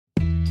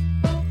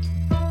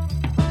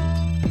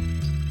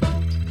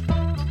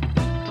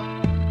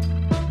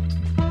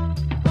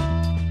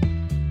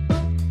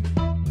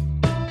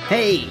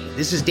Hey,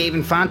 this is Dave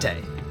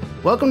Infante.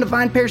 Welcome to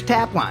VinePair's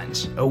Tap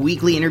Lines, a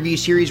weekly interview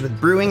series with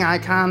brewing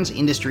icons,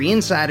 industry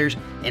insiders,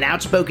 and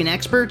outspoken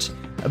experts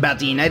about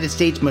the United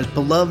States' most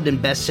beloved and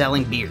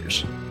best-selling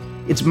beers.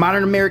 It's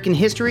modern American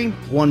history,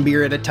 one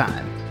beer at a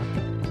time.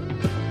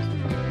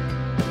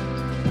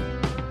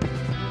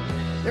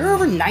 There are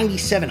over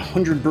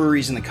 9,700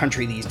 breweries in the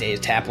country these days,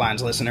 Tap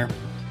Lines listener.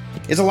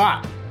 It's a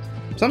lot.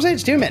 Some say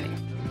it's too many.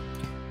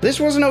 This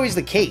wasn't always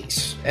the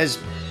case. As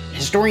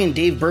historian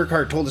Dave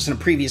Burkhart told us in a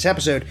previous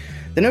episode,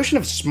 the notion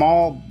of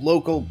small,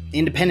 local,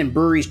 independent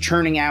breweries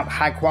churning out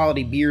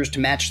high-quality beers to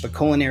match the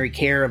culinary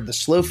care of the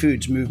slow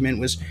foods movement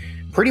was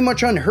pretty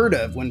much unheard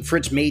of when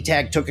Fritz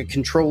Maytag took a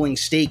controlling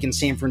stake in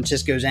San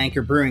Francisco's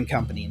Anchor Brewing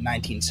Company in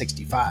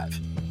 1965.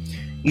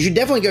 You should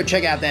definitely go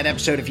check out that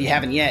episode if you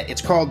haven't yet.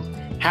 It's called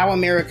How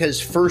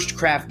America's First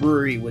Craft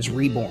Brewery Was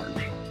Reborn.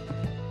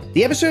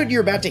 The episode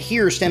you're about to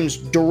hear stems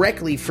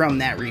directly from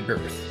that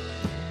rebirth.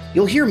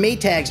 You'll hear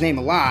Maytag's name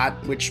a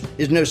lot, which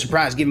is no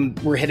surprise given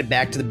we're headed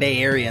back to the Bay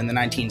Area in the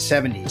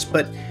 1970s,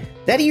 but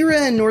that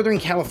era in Northern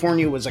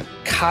California was a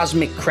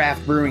cosmic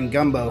craft brewing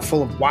gumbo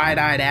full of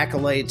wide-eyed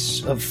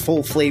acolytes of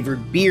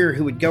full-flavored beer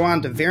who would go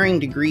on to varying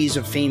degrees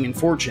of fame and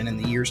fortune in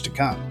the years to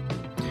come.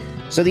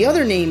 So the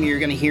other name you're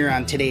going to hear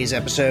on today's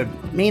episode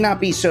may not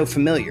be so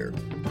familiar.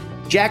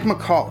 Jack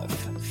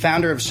McAuliffe,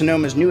 founder of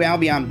Sonoma's New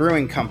Albion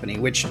Brewing Company,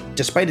 which,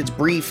 despite its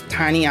brief,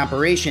 tiny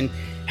operation,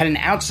 had an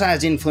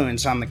outsized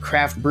influence on the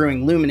craft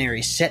brewing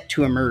luminaries set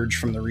to emerge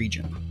from the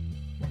region.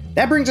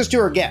 That brings us to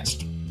our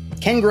guest,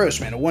 Ken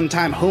Grossman, a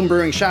one-time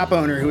homebrewing shop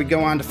owner who would go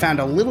on to found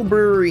a little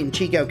brewery in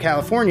Chico,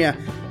 California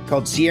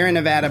called Sierra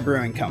Nevada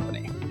Brewing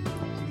Company.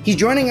 He's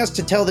joining us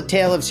to tell the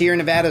tale of Sierra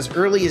Nevada's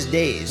earliest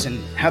days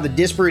and how the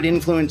disparate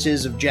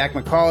influences of Jack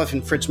McAuliffe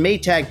and Fritz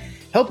Maytag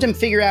helped him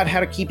figure out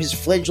how to keep his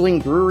fledgling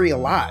brewery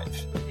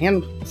alive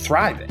and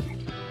thriving.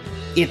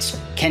 It's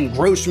Ken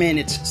Grossman,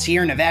 it's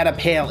Sierra Nevada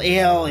Pale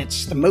Ale,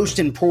 it's the most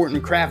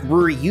important craft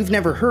brewery you've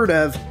never heard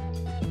of,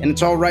 and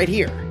it's all right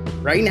here,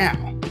 right now,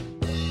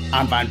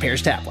 on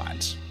VinePair's Tap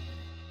Lines.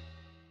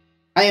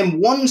 I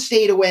am one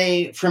state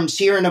away from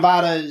Sierra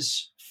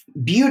Nevada's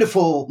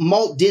beautiful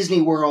Malt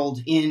Disney World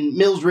in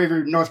Mills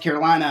River, North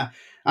Carolina.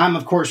 I'm,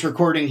 of course,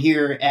 recording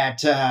here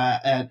at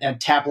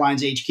Tap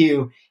Lines HQ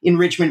in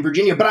Richmond,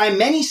 Virginia, but I'm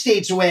many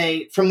states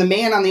away from the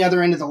man on the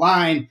other end of the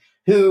line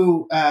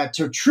who,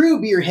 to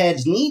true beer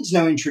heads, needs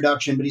no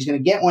introduction, but he's going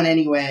to get one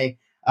anyway.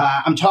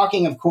 I'm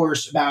talking, of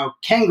course, about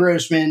Ken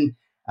Grossman.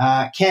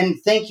 Ken,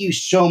 thank you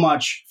so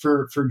much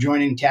for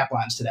joining Tap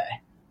Lines today.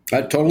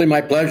 Totally my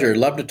pleasure.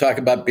 Love to talk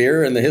about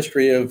beer and the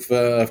history of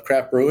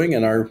craft brewing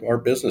and our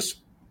business.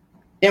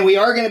 And we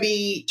are going to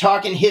be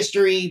talking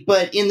history,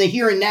 but in the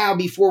here and now,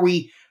 before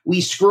we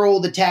scroll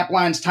the Tap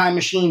Lines time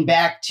machine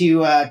back to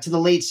the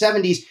late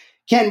 70s,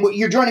 Ken,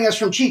 you're joining us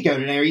from Chico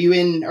today. Are you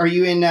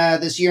in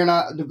the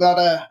Sierra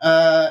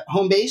Nevada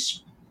home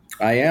base?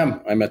 I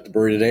am. I'm at the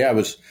brewery today. I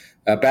was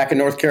back in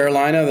North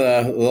Carolina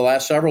the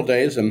last several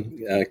days and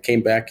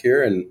came back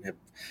here and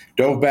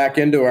dove back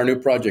into our new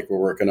project we're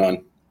working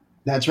on.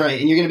 That's right.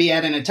 And you're going to be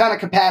adding a ton of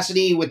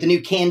capacity with the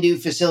new Can Do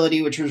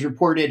facility, which was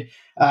reported.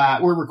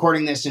 We're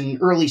recording this in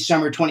early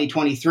summer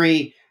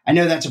 2023. I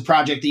know that's a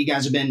project that you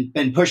guys have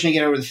been pushing to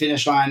get over the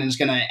finish line, and it's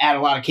going to add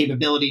a lot of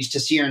capabilities to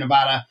Sierra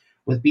Nevada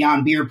with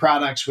Beyond Beer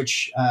products,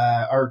 which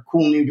are a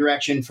cool new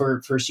direction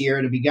for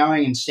Sierra to be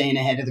going and staying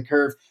ahead of the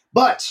curve.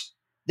 But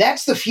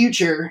that's the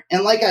future.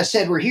 And like I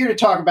said, we're here to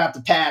talk about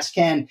the past,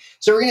 Ken.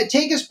 So we're going to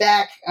take us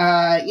back,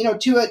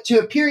 to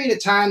a period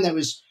of time that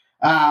was,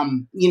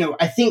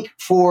 I think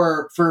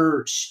for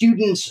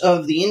students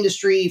of the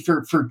industry,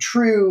 for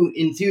true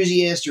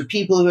enthusiasts or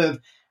people who have,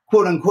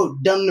 quote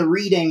unquote, done the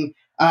reading,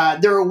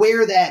 they're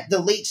aware that the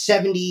late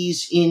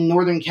 70s in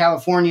Northern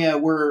California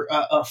were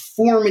a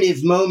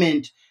formative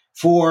moment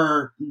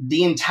for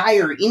the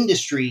entire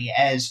industry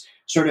as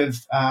sort of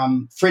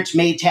Fritz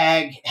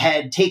Maytag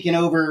had taken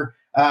over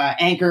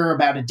Anchor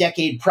about a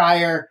decade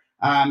prior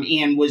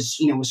and was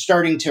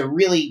starting to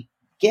really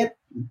get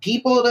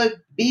people to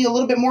be a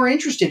little bit more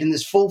interested in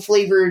this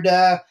full-flavored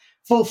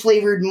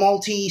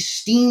malty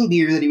steam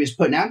beer that he was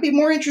putting out, be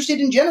more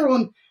interested in general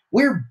in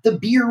where the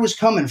beer was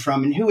coming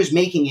from and who was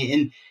making it.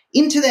 And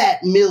into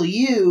that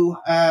milieu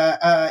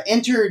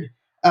entered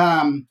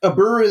a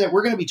brewer that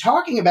we're going to be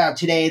talking about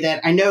today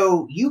that I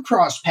know you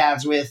crossed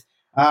paths with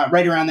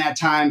right around that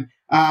time,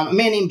 a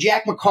man named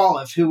Jack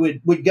McAuliffe, who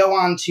would go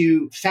on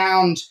to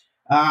found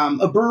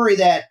a brewery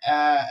that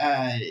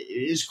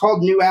is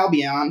called New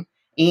Albion.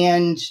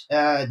 And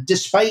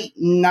despite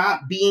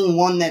not being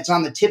one that's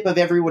on the tip of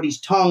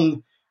everybody's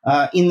tongue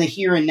in the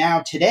here and now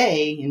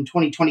today in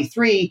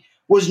 2023,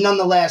 was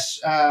nonetheless,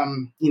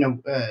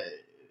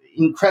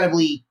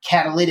 incredibly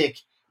catalytic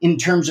in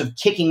terms of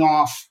kicking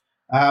off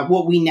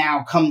what we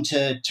now come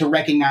to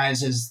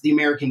recognize as the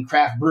American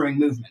craft brewing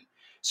movement.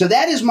 So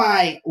that is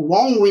my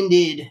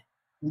long-winded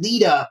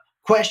lead-up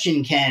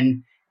question,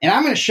 Ken. And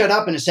I'm going to shut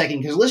up in a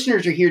second because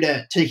listeners are here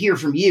to hear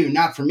from you,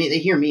 not from me. They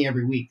hear me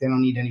every week. They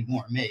don't need any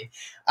more of me.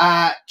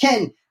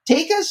 Ken,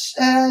 take us,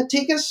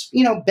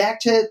 back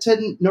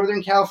to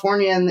Northern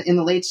California in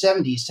the late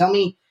 '70s. Tell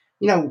me,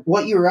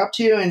 what you were up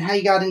to and how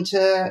you got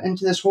into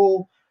this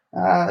whole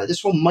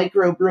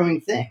micro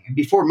brewing thing. And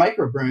before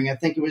micro brewing, I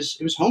think it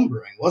was home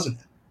brewing, wasn't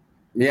it?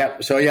 Yeah.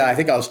 So I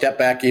think I'll step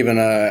back even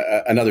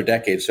another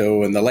decade.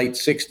 So in the late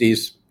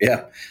 '60s,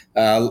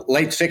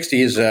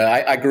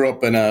 I grew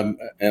up in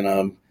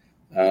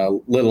a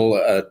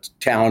little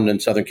town in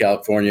Southern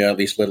California. At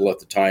least little at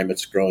the time.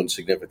 It's grown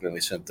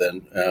significantly since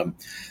then.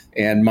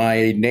 And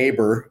my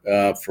neighbor,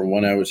 from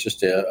when I was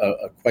just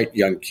a quite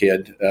young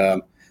kid,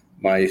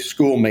 my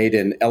schoolmate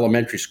in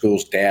elementary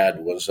school's dad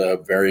was a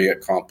very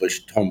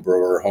accomplished home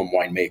brewer, home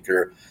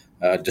winemaker,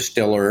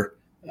 distiller.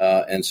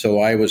 And so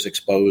I was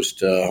exposed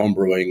to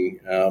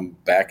homebrewing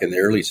back in the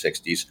early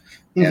 60s.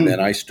 Mm-hmm. And then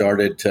I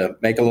started to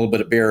make a little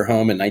bit of beer at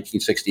home in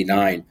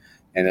 1969.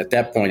 And at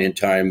that point in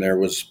time, there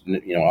was,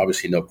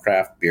 obviously no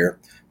craft beer.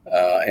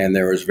 And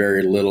there was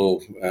very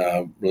little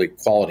really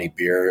quality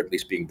beer, at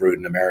least being brewed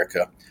in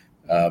America.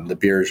 The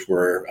beers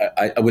were,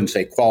 I wouldn't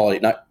say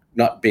quality,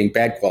 not being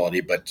bad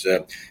quality, but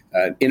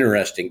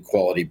interesting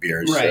quality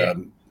beers. Right.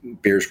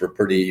 Beers were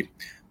pretty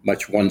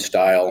much one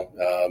style,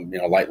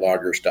 light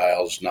lager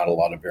styles, not a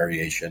lot of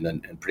variation,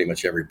 and pretty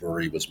much every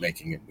brewery was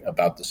making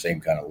about the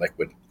same kind of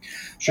liquid.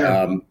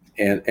 Sure.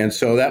 And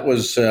so that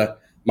was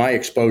my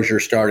exposure.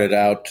 Started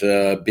out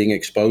being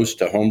exposed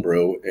to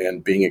homebrew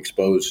and being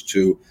exposed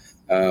to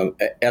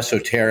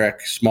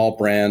esoteric small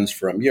brands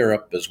from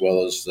Europe as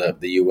well as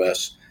the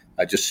U.S.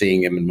 Just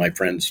seeing them in my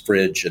friend's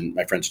fridge and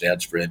my friend's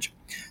dad's fridge.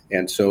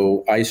 And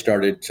so I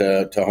started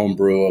to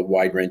homebrew a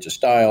wide range of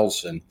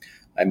styles, and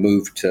I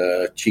moved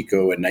to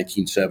Chico in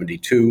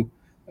 1972.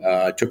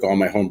 I took all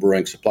my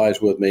homebrewing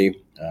supplies with me.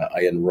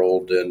 I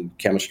enrolled in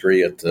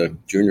chemistry at the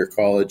junior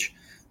college,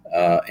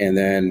 and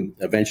then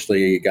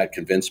eventually got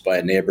convinced by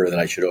a neighbor that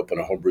I should open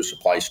a homebrew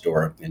supply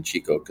store in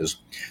Chico because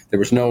there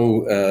was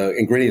no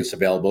ingredients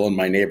available, and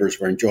my neighbors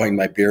were enjoying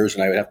my beers,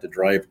 and I would have to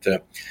drive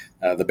to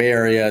the Bay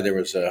Area. There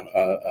was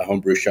a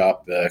homebrew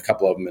shop, a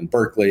couple of them in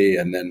Berkeley,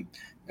 and then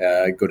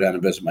I'd go down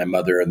and visit my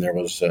mother, and there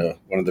was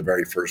one of the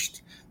very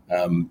first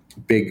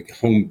big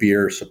home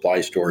beer supply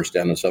stores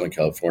down in Southern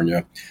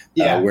California,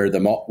 where the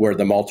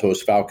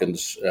Maltose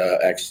Falcons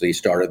actually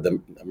started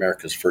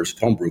America's first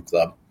homebrew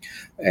club.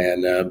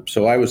 And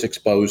so I was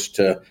exposed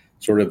to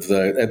sort of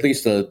at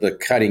least the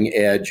cutting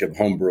edge of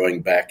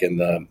homebrewing back in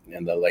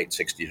the late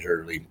 60s,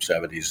 early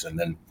 70s. And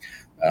then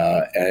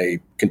I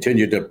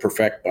continued to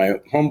perfect my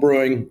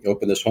homebrewing,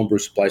 opened this homebrew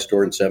supply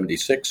store in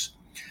 76,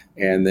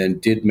 and then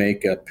did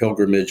make a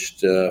pilgrimage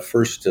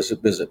first to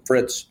visit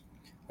Fritz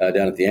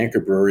down at the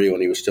Anchor Brewery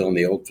when he was still in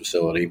the old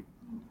facility,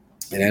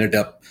 and ended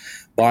up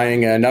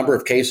buying a number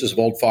of cases of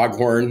Old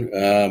Foghorn,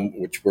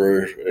 which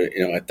were,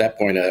 at that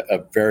point,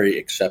 a very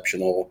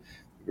exceptional,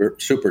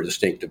 super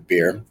distinctive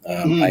beer.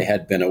 I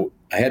had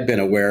been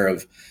aware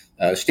of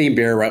steam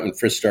beer right when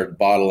Fritz started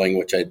bottling,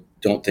 which I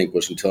don't think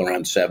was until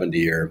around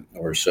 70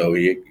 or so.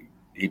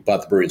 He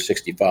bought the brewery in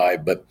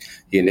 65, but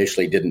he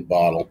initially didn't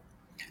bottle.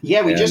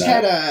 Yeah, we just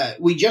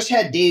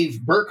had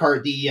Dave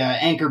Burkhart, the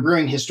Anchor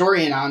Brewing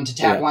historian, on to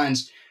Tap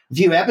Lines a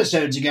few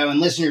episodes ago,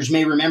 and listeners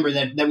may remember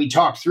that we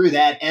talked through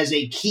that as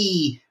a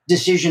key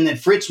decision that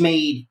Fritz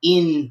made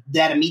in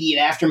that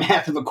immediate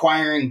aftermath of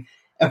acquiring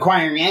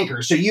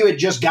Anchor. So you had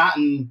just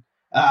gotten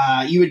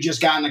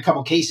a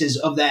couple cases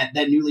of that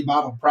newly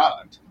bottled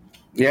product.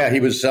 Yeah, he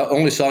was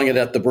only selling it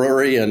at the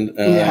brewery, and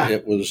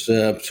it was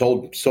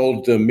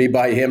sold to me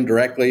by him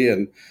directly,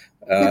 and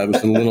it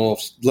was in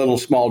little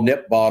small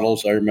nip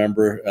bottles, I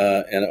remember,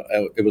 and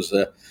it was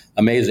an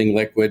amazing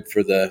liquid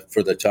for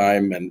the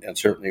time, and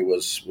certainly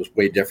was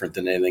way different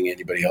than anything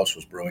anybody else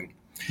was brewing.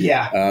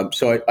 Yeah.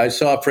 So I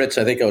saw Fritz.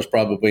 I think I was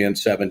probably in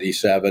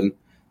 77,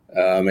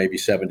 maybe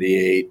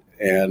 78,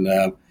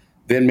 and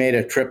then made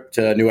a trip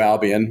to New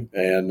Albion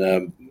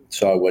and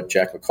saw what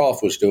Jack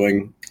McAuliffe was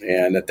doing.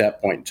 And at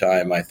that point in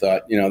time, I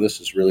thought, this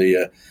is really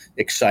an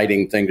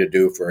exciting thing to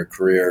do for a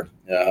career.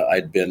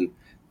 I'd been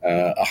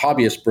a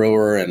hobbyist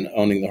brewer and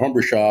owning the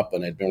homebrew shop,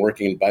 and I'd been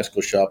working in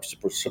bicycle shops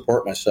to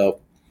support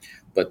myself,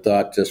 but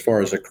thought as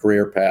far as a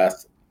career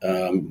path,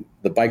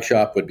 the bike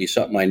shop would be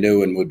something I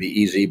knew and would be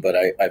easy, but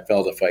I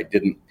felt if I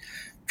didn't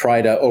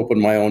try to open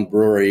my own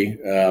brewery,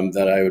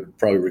 that I would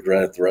probably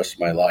regret it the rest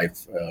of my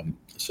life.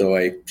 So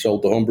I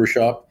sold the homebrew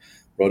shop,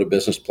 wrote a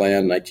business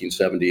plan in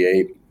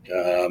 1978,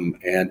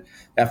 and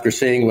after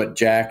seeing what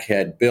Jack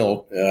had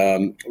built,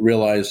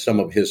 realized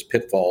some of his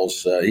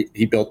pitfalls.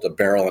 He built a 1.5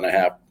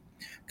 barrel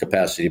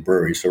capacity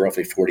brewery, so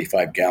roughly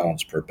 45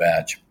 gallons per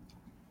batch.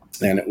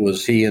 And it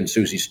was he and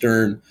Susie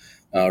Stern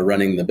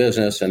running the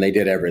business, and they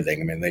did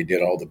everything. I mean, they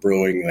did all the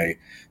brewing, they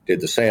did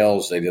the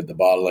sales, they did the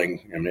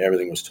bottling. I mean,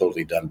 everything was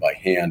totally done by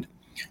hand.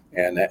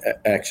 And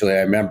actually,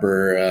 I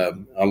remember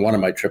on one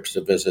of my trips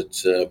to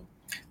visit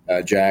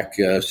Jack,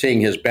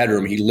 seeing his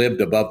bedroom. He lived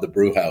above the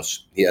brew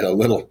house. He had a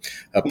little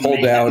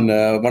pull down,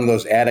 one of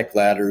those attic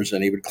ladders,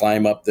 and he would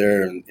climb up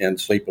there and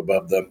sleep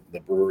above the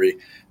brewery.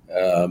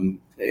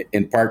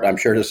 In part, I'm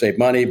sure to save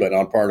money, but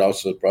on part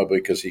also probably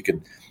because he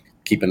could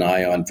keep an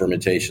eye on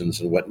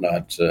fermentations and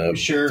whatnot throughout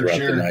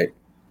the night.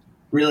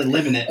 Really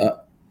living it.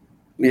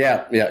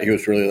 Yeah, he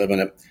was really living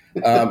it.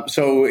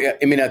 So,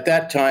 I mean, at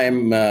that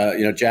time,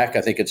 Jack,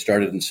 I think it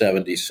started in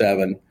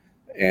 1977.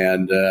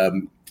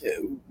 And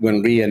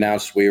when we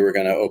announced we were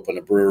going to open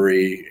a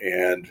brewery,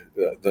 and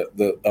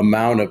the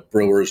amount of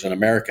brewers in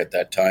America at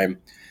that time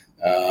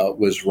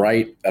was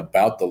right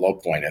about the low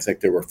point. I think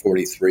there were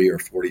 43 or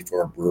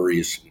 44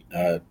 breweries,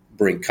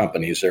 brewing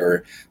companies. There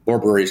were more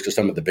breweries because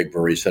some of the big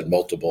breweries had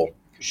multiple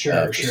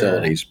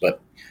facilities. But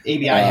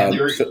ABI had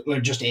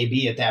just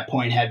AB at that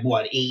point had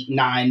 8,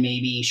 9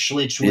 maybe.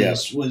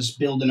 Schlitz was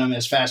building them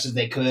as fast as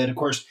they could. Of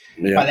course,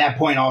 by that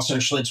point also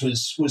Schlitz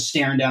was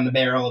staring down the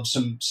barrel of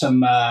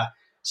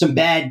some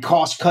bad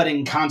cost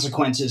cutting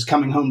consequences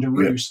coming home to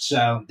roost.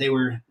 So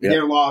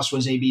their loss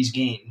was AB's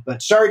gain.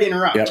 But sorry to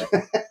interrupt.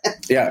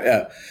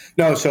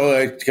 No, so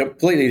a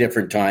completely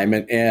different time,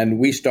 and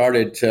we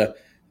started to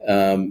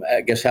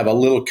I guess have a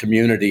little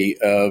community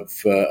of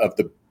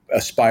the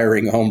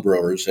aspiring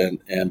homebrewers,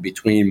 and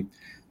between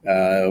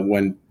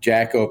when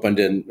Jack opened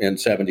in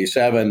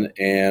 1977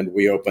 and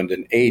we opened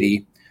in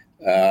 1980,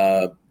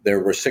 there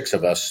were 6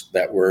 of us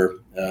that were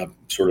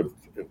sort of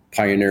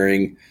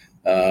pioneering,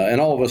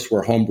 and all of us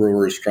were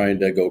homebrewers trying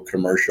to go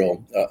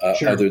commercial.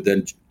 Other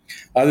than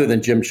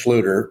Jim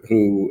Schluter,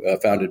 who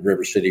founded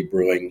River City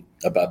Brewing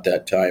about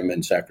that time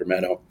in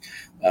Sacramento.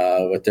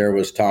 But there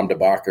was Tom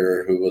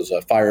DeBacher, who was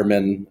a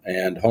fireman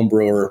and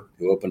homebrewer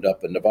who opened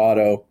up in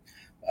Novato.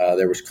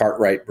 There was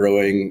Cartwright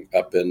Brewing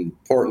up in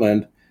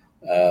Portland.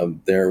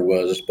 There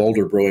was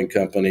Boulder Brewing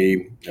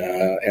Company,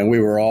 and we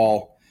were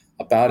all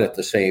about at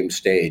the same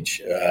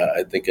stage.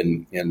 I think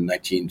in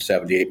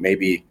 1978,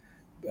 maybe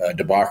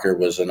DeBacher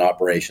was in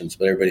operations,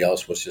 but everybody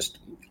else was just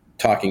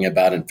talking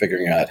about and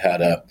figuring out how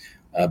to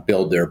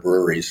build their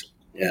breweries.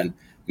 And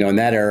in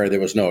that era, there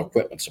was no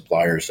equipment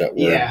suppliers that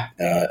were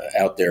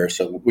out there,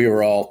 so we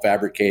were all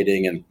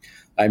fabricating. And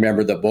I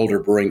remember the Boulder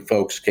Brewing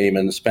folks came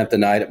and spent the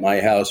night at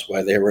my house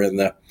while they were in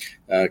the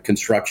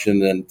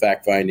construction and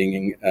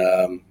fact-finding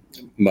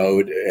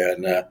mode.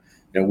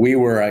 And we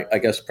were, I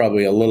guess,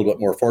 probably a little bit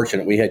more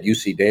fortunate. We had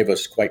UC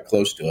Davis quite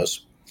close to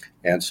us.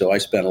 And so I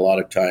spent a lot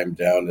of time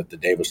down at the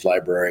Davis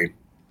Library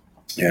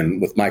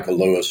and with Michael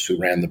Lewis, who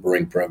ran the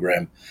brewing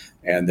program.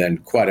 And then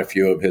quite a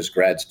few of his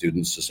grad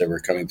students, as they were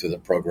coming through the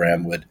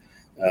program, would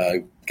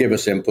give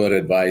us input,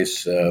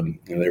 advice.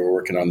 They were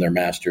working on their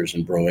masters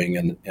in brewing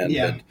and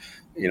had,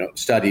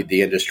 studied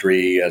the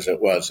industry as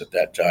it was at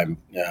that time.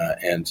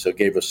 And so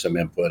gave us some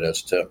input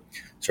as to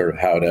sort of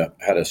how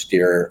to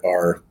steer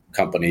our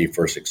company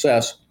for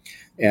success.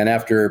 And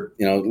after,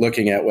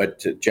 looking at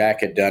what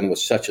Jack had done with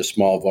such a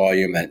small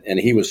volume, and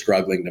he was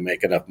struggling to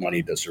make enough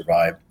money to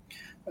survive,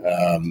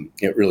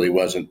 it really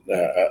wasn't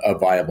a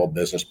viable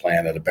business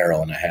plan at $1.50 a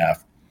barrel,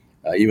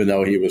 even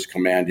though he was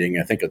commanding,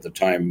 I think at the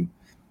time,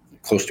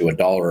 close to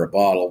 $1 a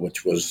bottle,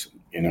 which was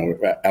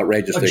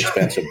outrageously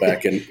expensive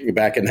back in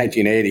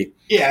 1980.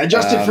 Yeah,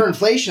 adjusted for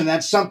inflation,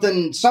 that's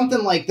something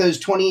like those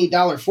 $28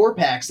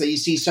 4-packs that you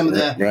see some of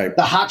the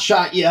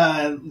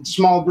hotshot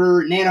small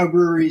nano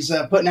breweries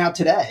putting out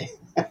today.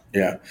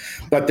 Yeah,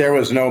 but there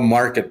was no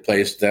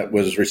marketplace that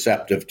was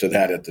receptive to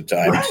that at the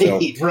time.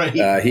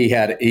 He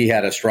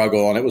had a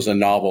struggle, and it was a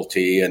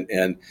novelty,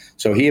 and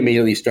so he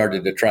immediately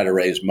started to try to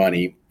raise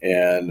money,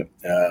 and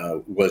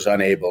was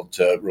unable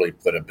to really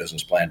put a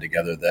business plan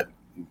together that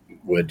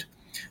would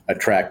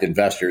attract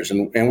investors.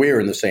 And we were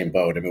in the same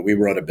boat. I mean, we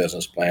wrote a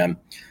business plan,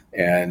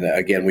 and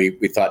again, we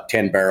thought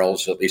 10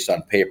 barrels, at least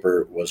on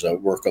paper, was a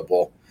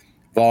workable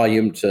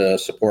volume to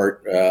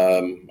support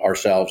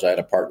ourselves. I had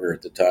a partner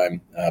at the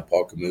time,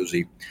 Paul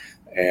Camuzzi,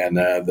 and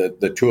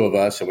the two of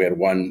us, and we had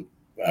one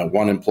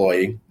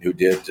employee who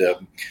did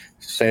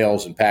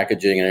sales and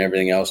packaging and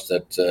everything else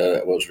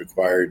that was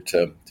required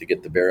to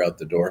get the beer out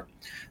the door.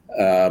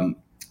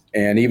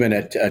 And even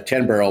at a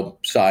 10-barrel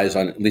size,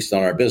 at least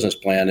on our business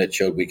plan, it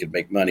showed we could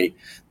make money.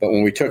 But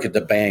when we took it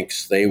to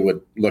banks, they would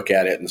look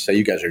at it and say,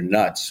 "You guys are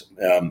nuts."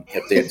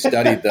 If they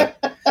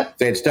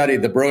had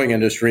studied the brewing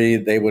industry,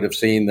 they would have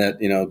seen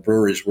that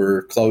breweries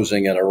were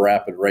closing at a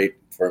rapid rate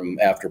from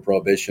after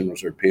Prohibition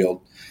was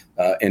repealed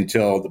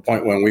until the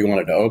point when we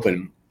wanted to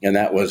open, and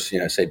that was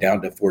say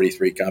down to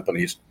 43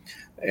 companies.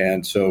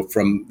 And so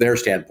from their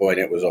standpoint,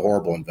 it was a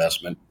horrible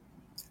investment.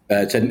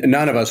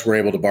 None of us were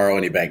able to borrow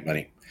any bank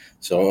money.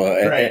 So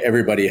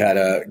everybody had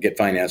to get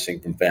financing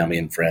from family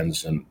and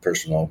friends and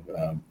personal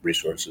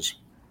resources.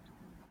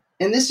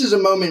 And this is a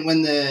moment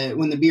when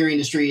the beer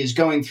industry is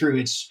going through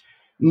its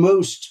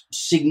most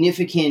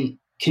significant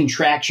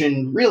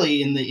contraction,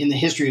 really, in the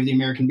history of the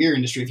American beer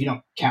industry. If you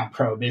don't count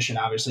Prohibition,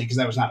 obviously, because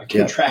that was not a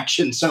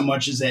contraction so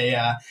much as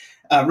a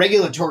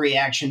regulatory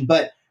action.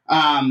 But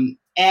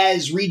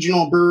as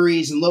regional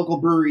breweries and local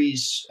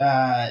breweries,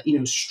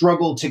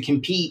 struggle to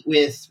compete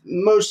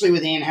mostly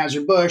with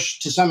Anheuser-Busch,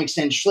 to some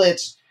extent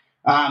Schlitz,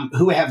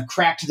 who have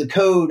cracked the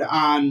code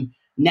on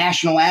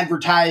national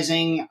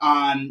advertising,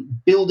 on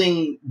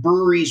building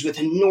breweries with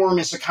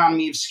enormous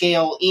economy of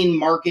scale in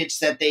markets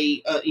that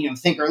they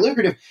think are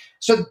lucrative.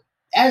 So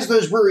as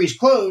those breweries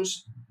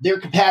close, their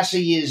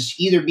capacity is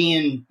either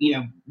being,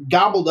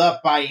 gobbled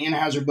up by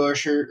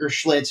Anheuser-Busch or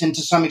Schlitz, and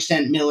to some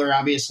extent Miller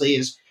obviously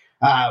is,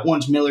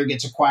 once Miller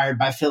gets acquired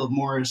by Philip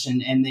Morris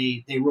and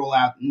they roll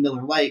out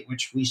Miller Lite,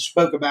 which we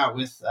spoke about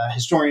with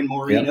historian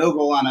Maureen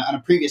Ogle on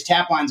a previous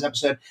Tap Lines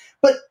episode.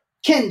 But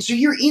Ken, so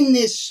you're in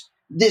this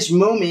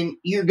moment,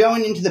 you're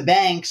going into the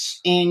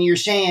banks and you're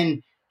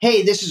saying,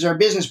 hey, this is our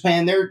business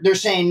plan. They're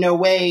saying, no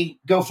way,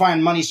 go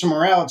find money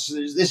somewhere else.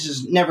 This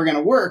is never going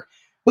to work.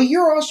 But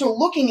you're also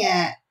looking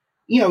at,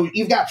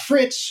 you've got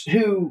Fritz,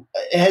 who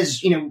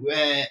has,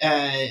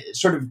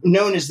 sort of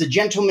known as the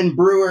gentleman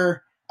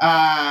brewer.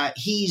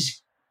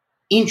 He's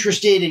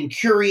interested and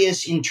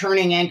curious in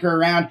turning Anchor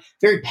around,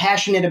 very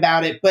passionate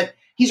about it. But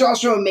he's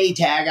also a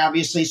Maytag,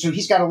 obviously, so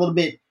he's got a little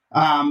bit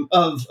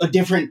of a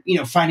different,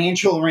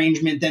 financial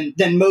arrangement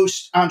than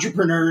most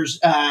entrepreneurs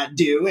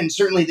do, and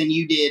certainly than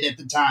you did at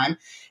the time.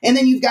 And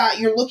then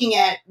you're looking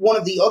at one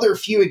of the other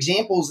few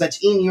examples that's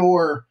in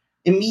your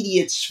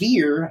immediate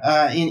sphere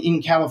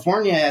in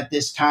California at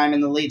this time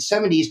in the late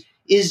 70s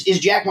is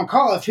Jack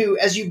McAuliffe, who,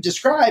 as you've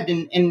described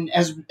and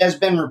has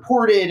been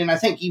reported, and I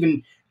think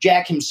even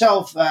Jack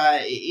himself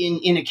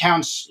in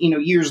accounts,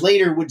 years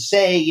later would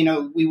say,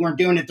 we weren't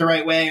doing it the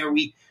right way, or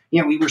we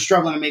were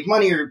struggling to make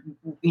money, or,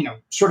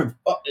 sort of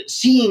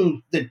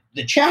seeing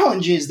the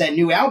challenges that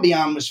New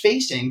Albion was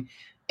facing.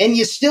 And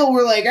you still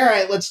were like, all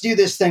right, let's do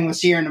this thing with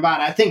Sierra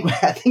Nevada. I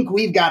think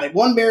we've got it.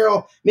 1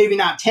 barrel, maybe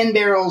not 10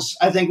 barrels.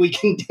 I think we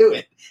can do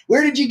it.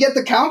 Where did you get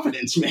the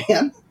confidence,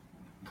 man?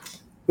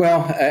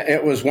 Well,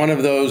 it was one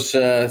of those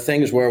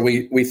things where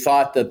we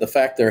thought that the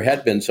fact there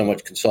had been so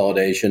much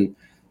consolidation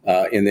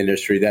in the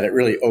industry that it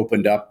really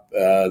opened up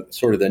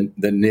sort of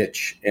the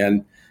niche.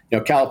 And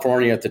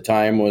California at the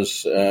time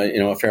was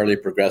a fairly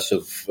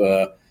progressive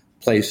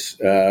place,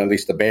 at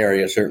least the Bay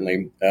Area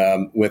certainly,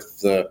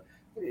 with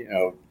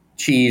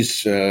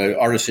cheese,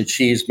 artisan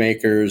cheese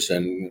makers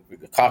and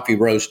coffee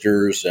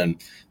roasters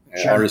and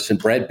Sure. artisan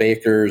bread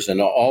bakers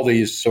and all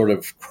these sort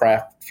of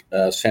craft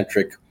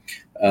centric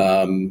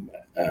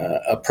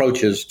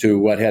approaches to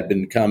what had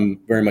become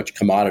very much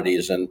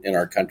commodities in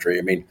our country.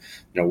 I mean,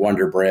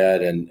 Wonder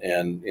Bread and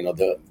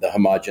the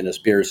homogenous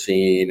beer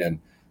scene and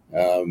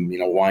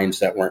wines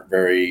that weren't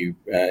very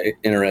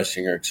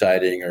interesting or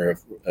exciting or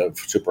of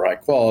super high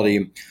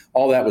quality.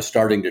 All that was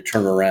starting to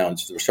turn around.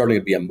 So there was starting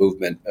to be a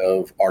movement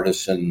of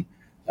artisan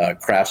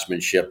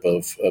craftsmanship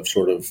of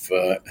sort of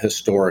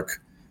historic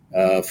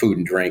food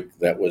and drink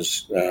that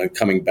was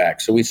coming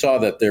back. So we saw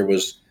that there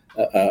was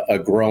a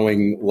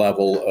growing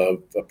level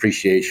of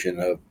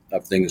appreciation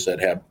of things that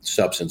have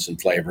substance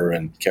and flavor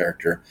and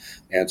character.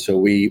 And so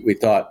we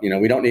thought,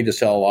 we don't need to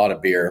sell a lot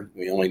of beer.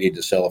 We only need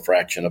to sell a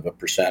fraction of a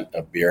percent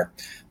of beer.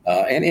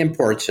 And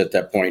imports at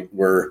that point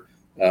were,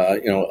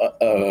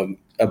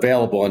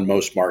 available in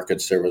most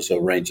markets. There was a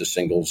range of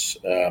singles,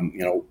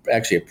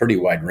 actually a pretty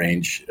wide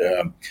range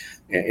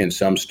in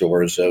some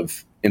stores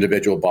of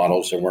individual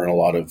bottles. There weren't a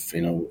lot of,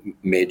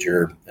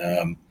 major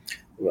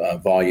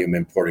volume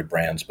imported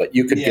brands, but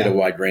you could get a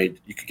wide range.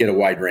 You could get a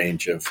wide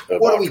range of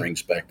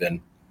offerings back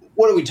then.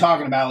 What are we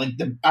talking about? Like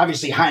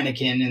obviously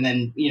Heineken, and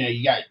then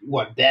you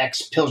got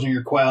Beck's,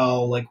 Pilsner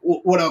Urquell. Like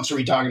what else are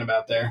we talking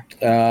about there?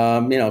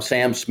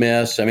 Sam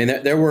Smith's. I mean,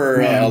 there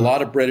were a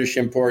lot of British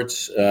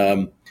imports.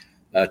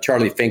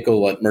 Charlie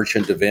Finkel at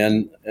Merchant de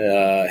Vin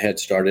had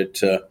started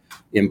to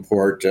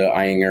import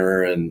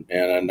Eyinger and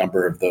a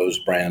number of those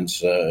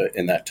brands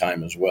in that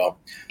time as well.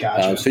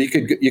 Gotcha. So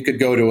you could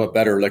go to a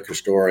better liquor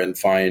store and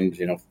find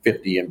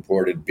 50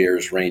 imported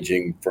beers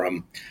ranging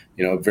from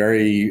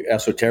very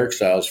esoteric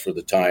styles for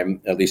the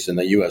time, at least in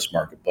the U.S.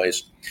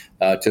 marketplace,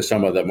 to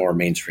some of the more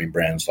mainstream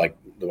brands like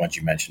the ones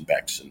you mentioned,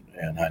 Beck's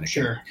and Heineken.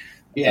 Sure.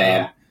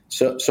 Yeah.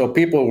 So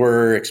people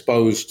were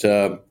exposed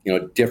to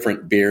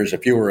different beers.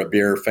 If you were a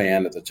beer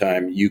fan at the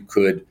time, you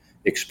could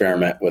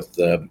experiment with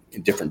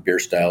different beer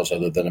styles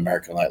other than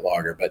American Light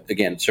Lager. But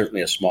again,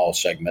 certainly a small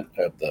segment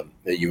of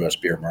the U.S.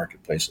 beer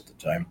marketplace at the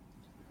time.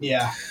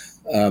 Yeah.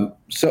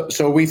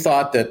 So we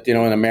thought that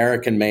an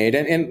American made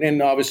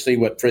and obviously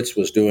what Fritz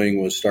was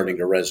doing was starting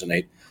to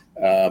resonate.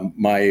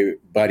 My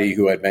buddy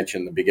who I'd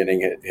mentioned in the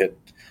beginning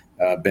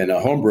had been a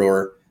home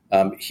brewer.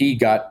 He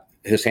got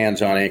his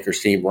hands on Anchor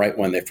Steam right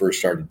when they first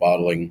started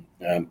bottling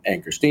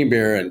Anchor Steam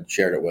beer and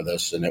shared it with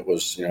us. And it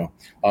was,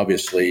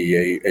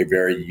 obviously a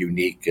very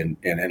unique and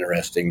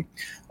interesting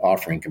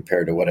offering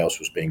compared to what else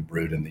was being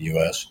brewed in the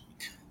U.S.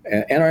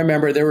 And I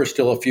remember there were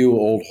still a few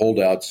old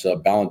holdouts,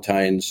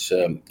 Ballantine's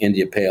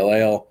India Pale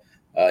Ale.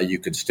 You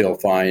could still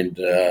find,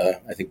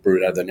 I think,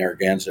 brewed out of the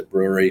Narragansett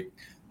Brewery.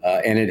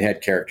 And it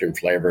had character and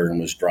flavor and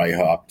was dry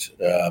hopped.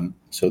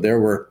 So there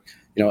were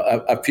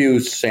a few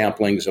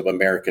samplings of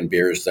American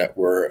beers that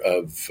were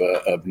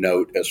of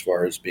note as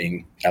far as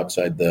being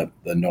outside the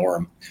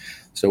norm.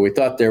 So we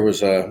thought there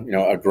was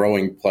a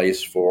growing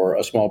place for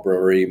a small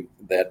brewery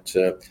that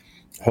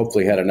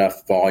hopefully had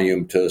enough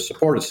volume to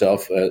support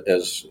itself,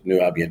 as New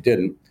Albion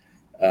didn't.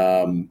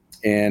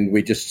 And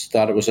we just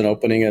thought it was an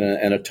opening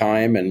and a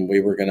time, and we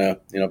were going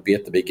to be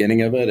at the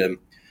beginning of it. And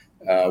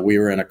we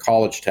were in a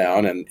college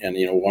town, and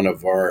one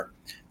of our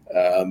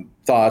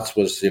thoughts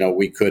was,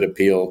 we could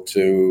appeal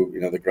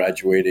to, the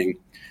graduating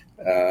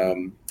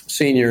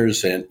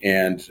seniors, and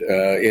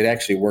it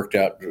actually worked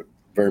out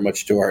very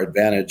much to our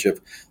advantage. Of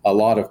a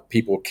lot of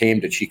people came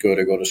to Chico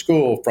to go to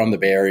school from the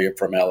Bay Area,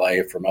 from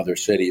LA, from other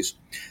cities,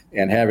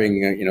 and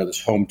having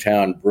this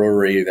hometown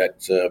brewery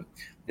that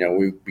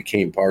we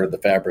became part of the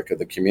fabric of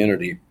the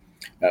community.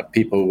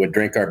 People would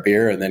drink our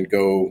beer and then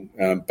go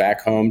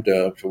back home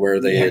to where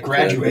they had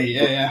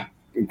graduate,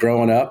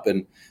 growing up,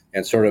 and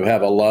sort of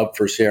have a love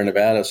for Sierra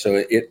Nevada.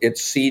 So it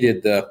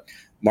seeded the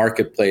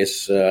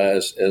marketplace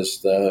as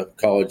the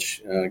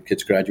college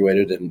kids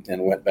graduated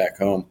and went back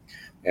home.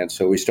 And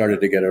so we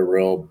started to get a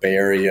real Bay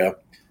Area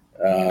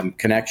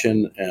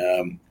connection.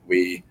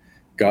 We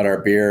got our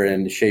beer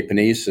in Chez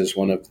Panisse as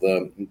one of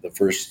the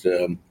first,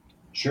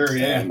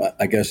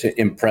 I guess,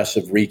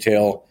 impressive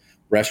retail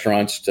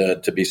restaurants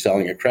to be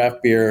selling a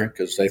craft beer,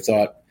 because they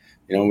thought,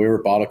 we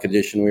were bottle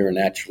conditioned, we were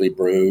naturally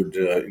brewed,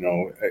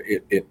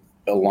 it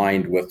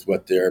aligned with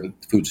what their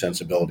food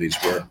sensibilities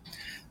were.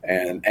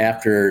 And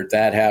after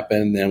that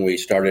happened, then we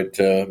started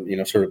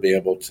to, sort of be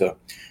able to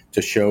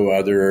show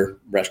other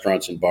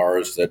restaurants and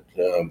bars that,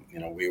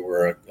 we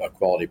were a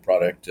quality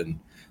product and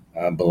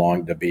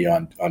belonged to be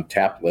on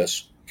tap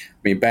lists. I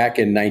mean, back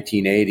in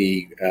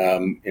 1980,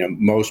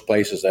 most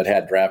places that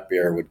had draft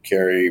beer would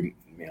carry,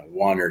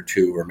 one or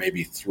two or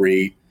maybe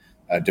three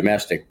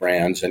domestic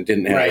brands, and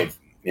didn't have,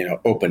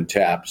 open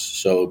taps.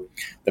 So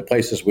the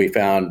places we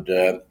found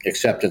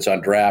acceptance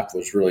on draft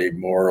was really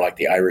more like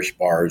the Irish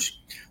bars,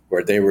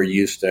 where they were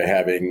used to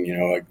having,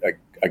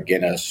 a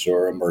Guinness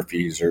or a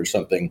Murphy's or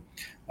something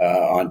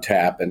on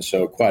tap, and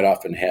so quite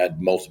often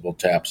had multiple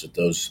taps at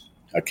those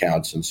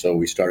accounts. And so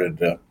we started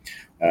to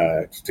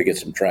get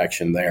some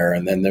traction there.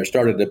 And then there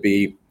started to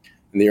be,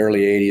 in the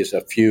early 80s,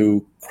 a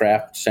few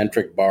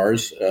craft-centric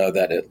bars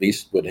that at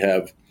least would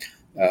have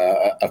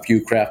a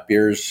few craft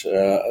beers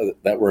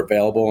that were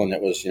available. And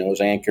it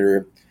was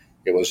Anchor,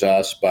 it was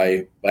us.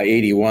 By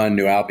 81,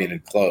 New Albion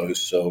had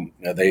closed, so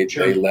they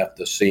left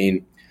the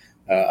scene.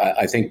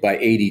 I think by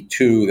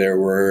 82, there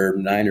were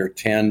 9 or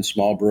 10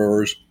 small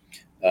brewers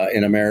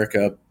in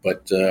America,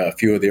 but a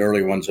few of the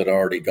early ones had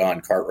already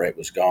gone. Cartwright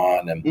was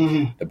gone, and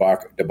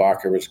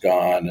DeBacher was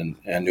gone,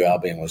 and New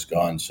Albion was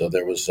gone. So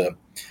there was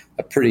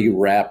a pretty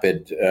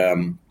rapid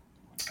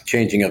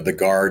changing of the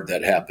guard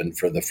that happened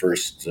for the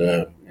first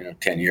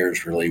 10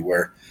 years, really,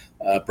 where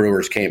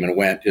brewers came and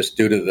went just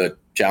due to the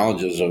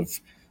challenges of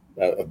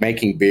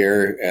making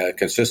beer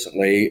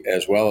consistently,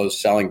 as well as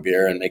selling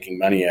beer and making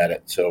money at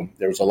it. So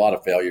there was a lot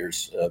of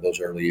failures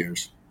those early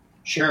years.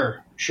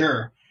 Sure.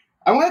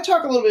 I want to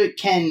talk a little bit,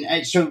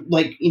 Ken. So,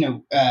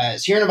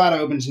 Sierra Nevada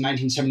opens in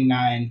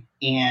 1979,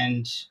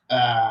 and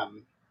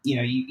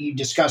you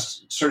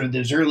discussed sort of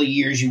those early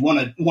years. You won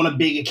a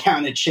big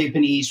account at Chez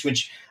Panisse,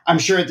 which I'm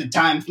sure at the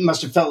time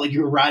must have felt like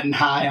you were riding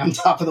high on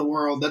top of the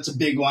world. That's a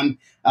big one.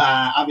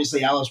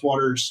 Obviously, Alice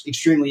Waters,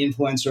 extremely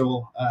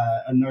influential,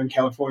 a Northern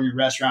California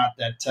restaurant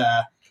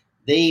that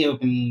they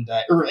opened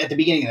or at the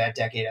beginning of that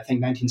decade, I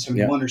think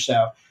 1971 or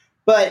so.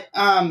 But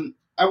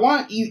I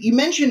want you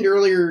mentioned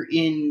earlier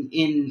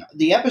in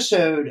the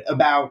episode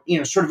about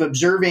sort of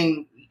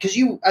observing, because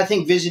you, I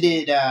think,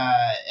 visited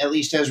at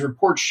least as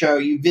reports show,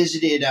 you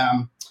visited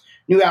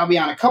New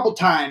Albion a couple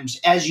times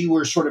as you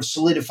were sort of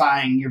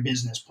solidifying your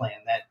business plan,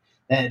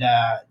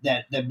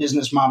 that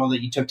business model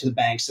that you took to the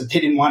banks that they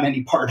didn't want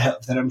any part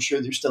of, that I'm sure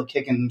they're still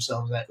kicking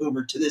themselves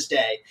over to this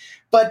day.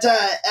 But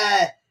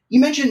you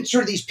mentioned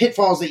sort of these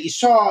pitfalls that you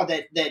saw,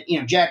 that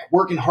Jack,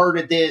 working hard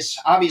at this,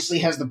 obviously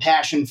has the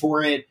passion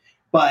for it,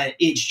 but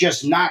it's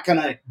just not going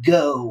to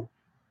go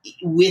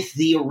with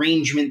the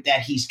arrangement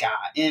that he's got.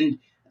 And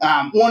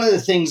one of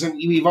the things that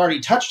we've already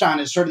touched on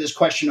is sort of this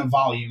question of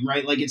volume,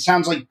 right? Like, it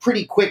sounds like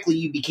pretty quickly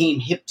you became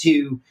hip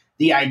to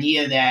the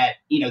idea that,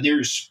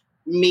 there's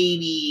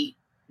maybe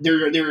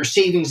there are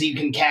savings that you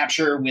can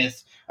capture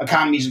with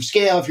economies of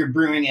scale if you're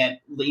brewing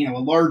at, a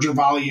larger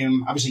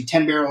volume. Obviously,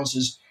 10 barrels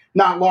is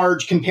not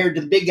large compared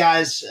to the big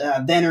guys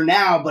then or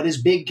now, but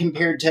is big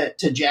compared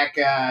to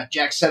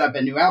Jack's setup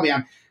at New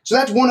Albion. So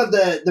that's one of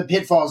the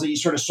pitfalls that you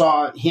sort of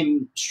saw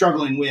him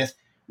struggling with.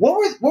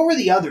 What were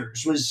the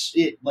others? Was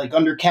it like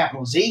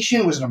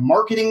undercapitalization? Was it a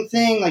marketing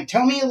thing? Like,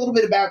 tell me a little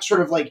bit about sort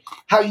of like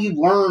how you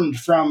learned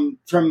from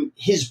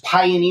his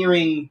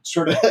pioneering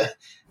sort of,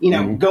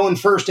 going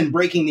first and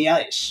breaking the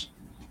ice.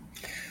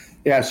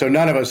 Yeah, so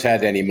none of us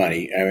had any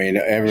money. I mean,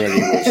 everybody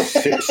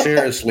was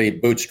seriously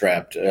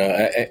bootstrapped.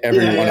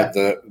 Every one of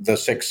the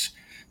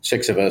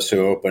six of us who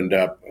opened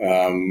up,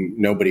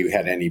 nobody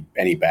had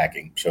any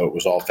backing. So it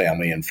was all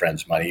family and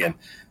friends' money. And,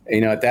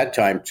 at that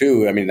time,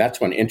 too, I mean, that's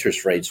when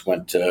interest rates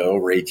went to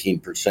over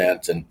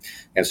 18%.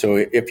 And so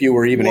if you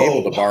were even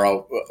able to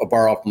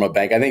borrow from a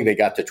bank, I think they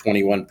got to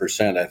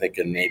 21%, I think,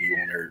 in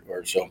 81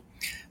 or so.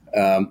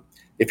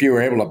 if you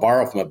were able to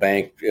borrow from a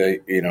bank,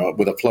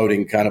 with a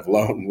floating kind of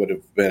loan, would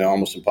have been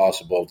almost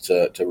impossible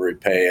to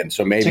repay. And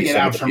so maybe to get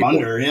out from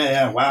under.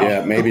 Yeah. Wow.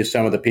 Yeah. Maybe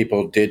some of the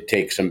people did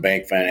take some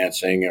bank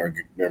financing or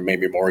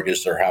maybe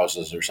mortgaged their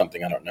houses or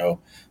something. I don't know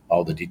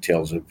all the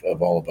details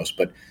of all of us,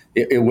 but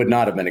it would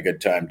not have been a good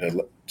time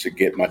to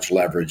get much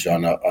leverage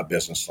on a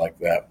business like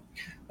that.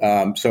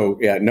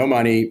 No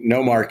money,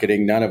 no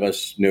marketing. None of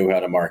us knew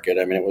how to market.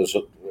 I mean, it was,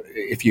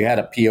 if you had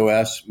a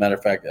POS, matter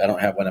of fact, I don't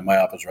have one in my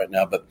office right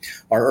now, but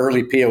our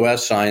early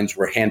POS signs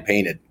were hand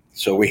painted.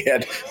 So we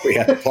had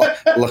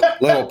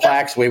little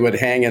plaques we would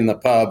hang in the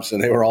pubs,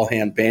 and they were all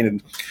hand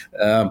painted.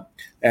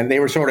 And they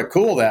were sort of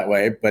cool that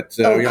way, but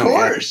of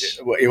course,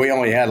 we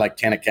only had like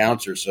 10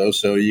 accounts or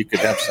so you could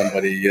have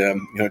somebody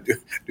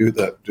do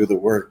the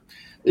work.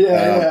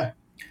 Yeah.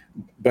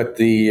 But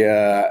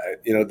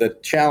the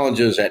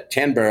challenges at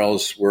 10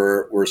 Barrels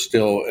were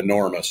still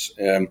enormous.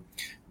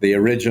 The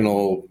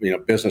original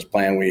business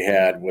plan we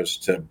had was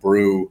to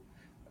brew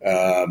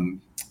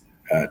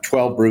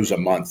 12 brews a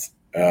month,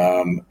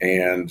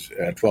 and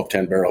 12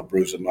 10-barrel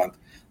brews a month.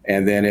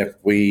 And then if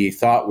we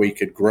thought we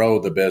could grow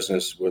the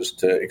business, was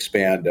to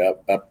expand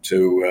up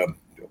to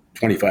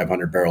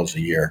 2,500 barrels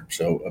a year.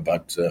 So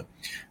about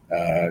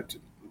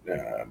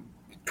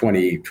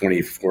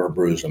 24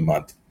 brews a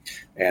month.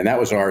 And that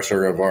was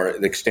the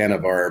extent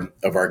of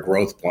our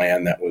growth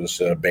plan that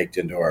was baked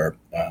into our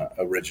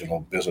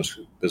original business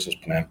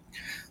plan.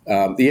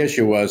 The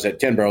issue was at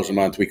 10 barrels a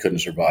month, we couldn't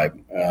survive.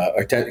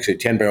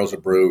 10 barrels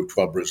of brew,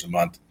 12 brews a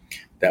month.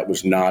 That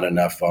was not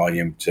enough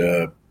volume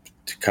to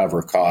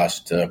cover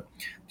costs,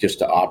 just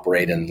to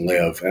operate and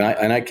live.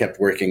 And I kept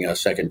working a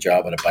second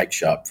job at a bike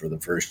shop for the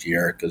first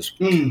year because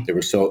there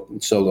was so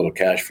little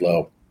cash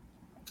flow.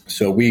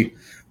 So we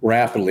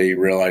rapidly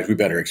realized we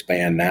better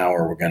expand now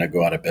or we're going to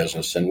go out of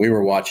business. And we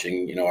were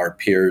watching, our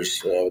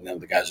peers,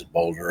 the guys at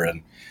Boulder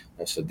and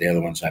the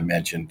other ones I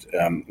mentioned.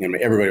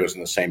 Everybody was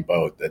in the same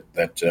boat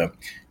that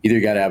either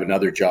you got to have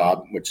another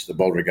job, which the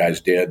Boulder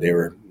guys did.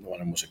 One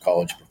of them was a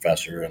college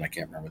professor, and I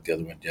can't remember what the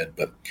other one did.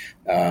 But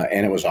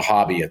and it was a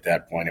hobby at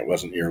that point. It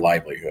wasn't your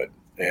livelihood.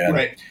 And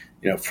right.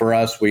 For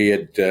us, we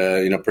had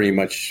pretty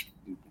much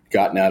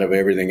gotten out of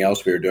everything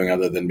else we were doing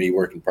other than me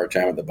working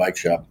part-time at the bike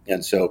shop.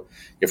 And so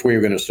if we were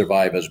going to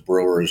survive as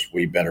brewers,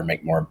 we better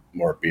make more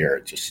beer.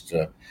 Just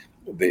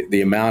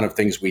the amount of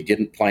things we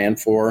didn't plan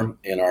for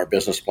in our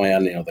business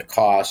plan, the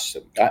costs.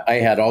 I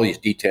had all these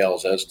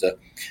details as to,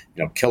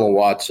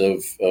 kilowatts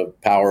of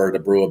power to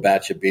brew a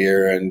batch of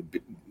beer and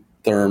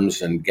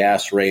therms and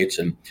gas rates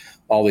and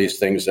all these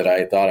things that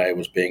I thought I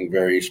was being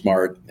very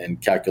smart and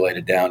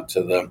calculated down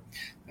to the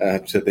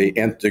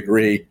nth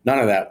degree. None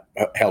of that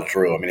held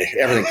true. I mean,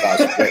 everything cost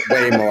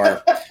way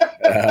more.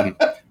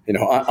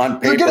 On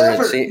paper,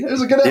 it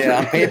was a good effort. Yeah,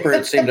 on paper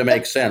it seemed to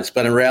make sense,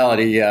 but in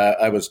reality,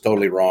 I was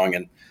totally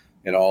wrong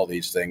in all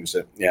these things.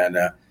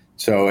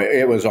 So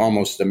it was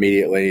almost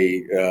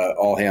immediately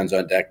all hands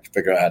on deck to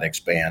figure out how to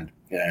expand.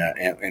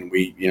 And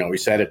we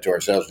said it to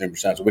ourselves,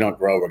 if we don't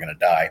grow, we're going to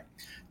die.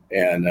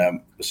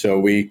 And so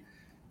we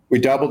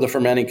doubled the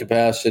fermenting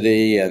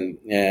capacity, and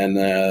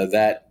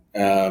that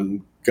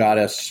got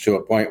us to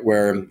a point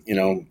where,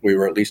 we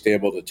were at least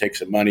able to take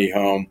some money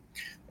home.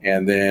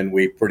 And then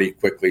we pretty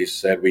quickly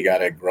said we got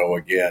to grow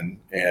again.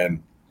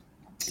 And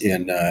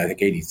in, I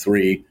think,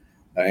 83,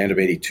 end of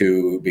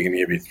 82,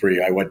 beginning of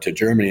 83, I went to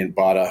Germany and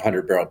bought a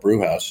 100-barrel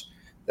brew house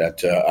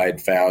that I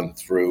had found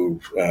through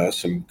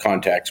some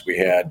contacts we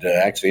had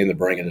actually in the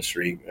brewing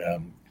industry.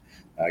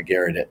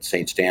 Garrett at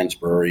St. Stan's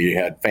Brewery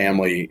had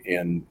family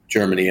in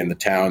Germany in the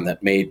town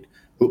that made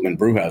Hoopman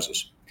brew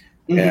houses.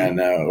 And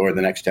or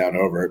the next town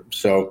over.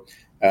 So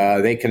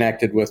they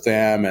connected with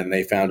them, and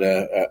they found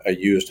a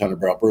used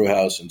 100-barrel brew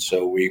house. And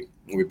so we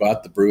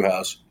bought the brew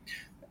house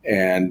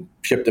and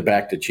shipped it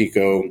back to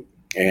Chico.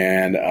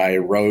 And I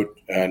wrote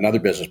another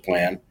business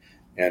plan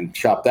and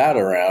shopped that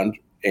around.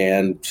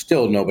 And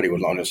still nobody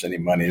would loan us any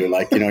money. They're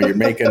like, you're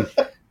making,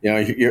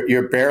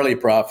 you're barely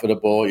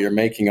profitable. You're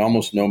making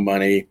almost no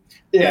money.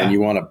 Yeah. And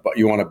you want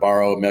to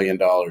borrow $1 million,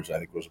 I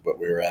think was what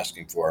we were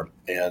asking for.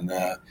 And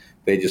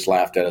they just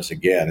laughed at us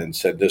again and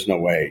said, "There's no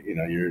way.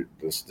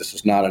 This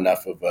is not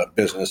enough of a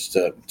business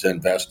to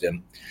invest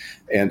in."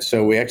 And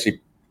so we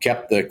actually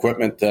kept the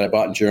equipment that I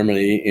bought in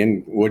Germany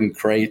in wooden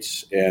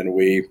crates, and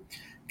we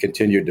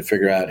continued to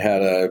figure out how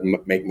to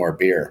make more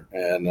beer.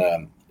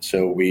 And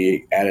so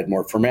we added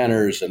more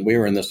fermenters, and we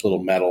were in this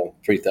little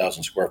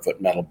 3,000 square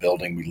foot metal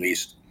building we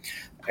leased.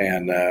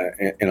 And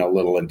in a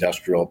little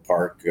industrial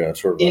park,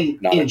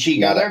 in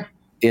Chico there?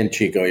 In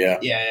Chico, yeah.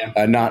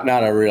 Yeah.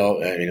 Not a real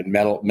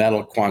metal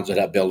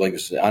Quonset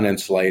buildings,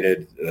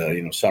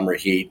 uninsulated, summer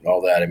heat,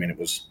 all that. I mean, it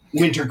was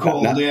winter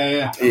cold.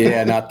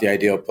 Yeah, not the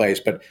ideal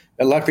place. But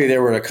luckily,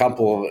 there were a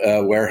couple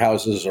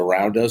warehouses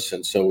around us,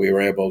 and so we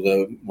were able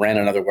to rent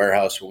another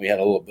warehouse when we had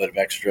a little bit of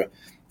extra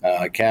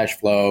cash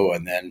flow,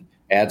 and then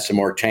add some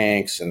more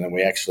tanks, and then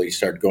we actually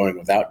started going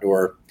with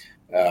outdoor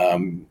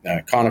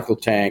conical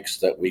tanks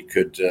that we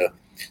could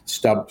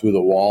stubbed through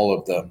the wall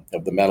of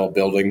the metal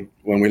building.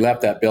 When we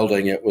left that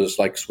building, it was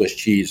like Swiss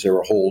cheese. There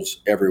were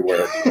holes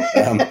everywhere,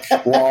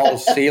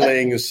 walls,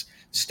 ceilings,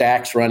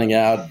 stacks running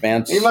out,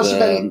 vents. He must have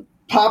been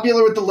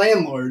popular with the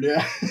landlord.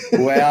 Yeah.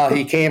 Well,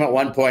 he came at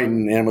one point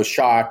and was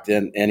shocked,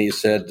 and he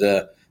said,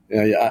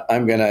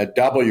 I'm going to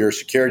double your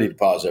security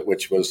deposit,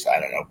 which was, I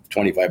don't know,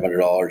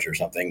 $2,500 or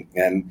something.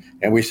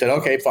 And we said,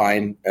 okay,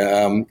 fine.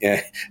 And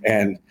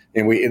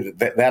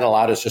that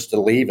allowed us just to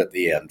leave at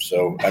the end.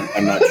 So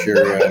I'm not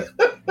sure.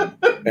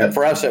 And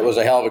for us, it was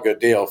a hell of a good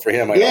deal. For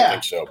him, I don't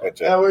think so. But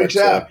that works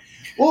out.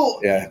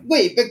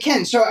 Wait, but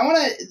Ken, so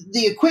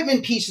the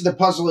equipment piece of the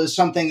puzzle is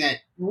something that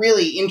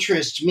really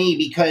interests me,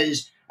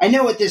 because I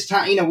know at this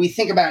time, we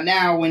think about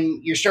now when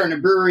you're starting a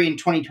brewery in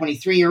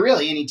 2023, or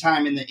really any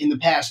time in the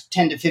past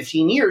 10 to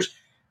 15 years,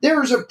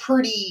 there's a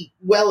pretty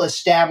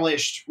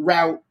well-established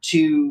route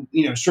to,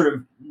 sort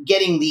of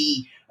getting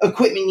the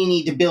equipment you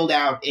need to build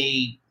out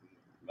a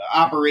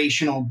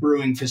operational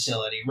brewing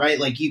facility, right?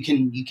 Like you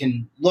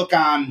can look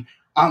on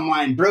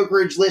online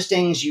brokerage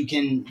listings.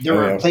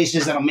 There are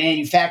places that'll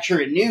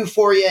manufacture it new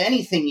for you,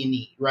 anything you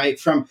need, right?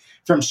 From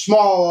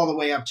small all the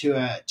way up to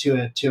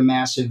a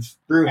massive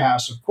brew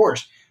house, of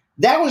course.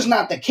 That was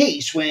not the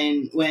case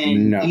when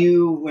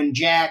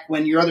Jack,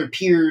 when your other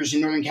peers in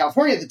Northern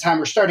California at the time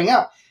were starting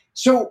up.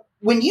 So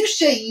when you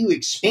say you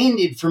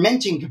expanded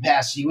fermenting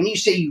capacity, when you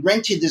say you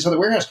rented this other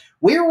warehouse,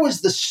 where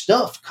was the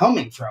stuff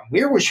coming from?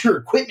 Where was your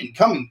equipment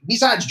coming?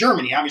 Besides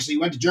Germany, obviously you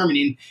went to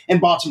Germany and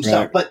bought some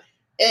stuff, but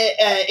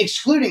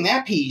excluding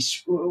that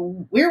piece,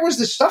 where was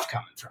the stuff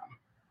coming from?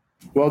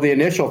 Well, the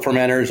initial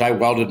fermenters I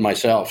welded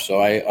myself. So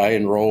I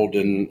enrolled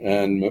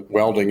in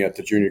welding at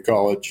the junior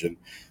college, and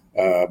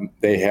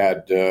they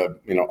had,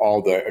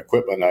 all the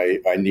equipment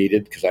I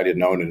needed, because I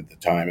didn't own it at the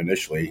time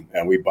initially,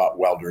 and we bought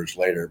welders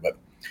later. But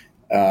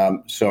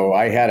so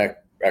I had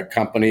a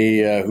company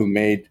who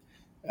made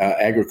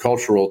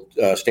agricultural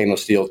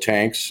stainless steel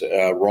tanks,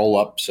 roll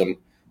up some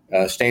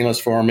stainless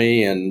for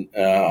me, and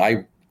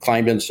I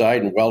climbed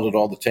inside and welded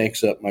all the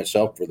tanks up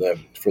myself for the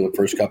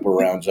first couple of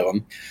rounds of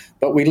them.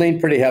 But we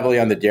leaned pretty heavily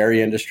on the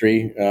dairy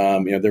industry.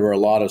 There were a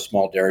lot of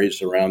small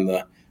dairies around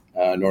the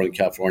Northern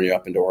California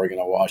up into Oregon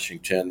and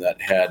Washington that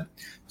had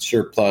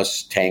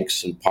surplus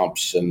tanks and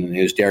pumps, and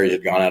his dairies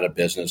had gone out of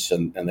business,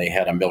 and they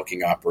had a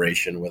milking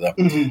operation with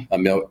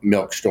a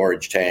milk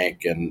storage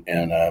tank and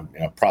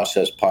a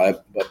process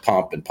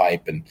pump and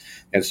pipe, and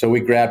so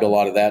we grabbed a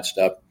lot of that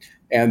stuff.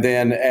 And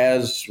then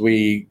as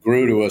we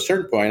grew to a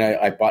certain point,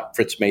 I bought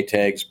Fritz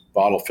Maytag's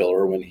bottle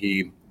filler when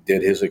he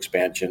did his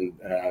expansion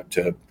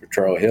to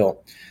Potrero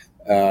Hill,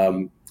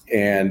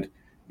 and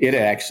it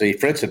actually,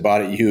 Fritz had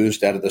bought it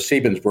used out of the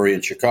Siebens Brewery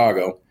in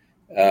Chicago,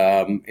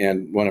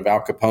 and one of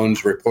Al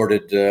Capone's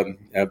reported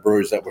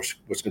breweries that was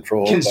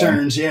controlled.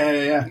 Concerns,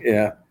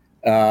 yeah.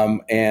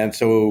 And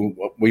so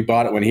we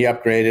bought it when he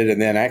upgraded,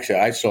 and then actually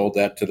I sold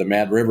that to the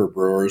Mad River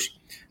Brewers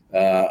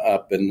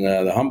up in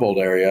the Humboldt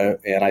area,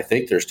 and I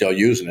think they're still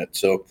using it.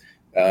 So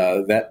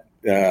that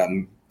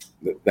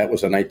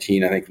was a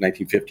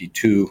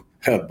 1952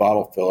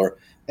 bottle filler.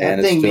 That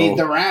and thing it's still, made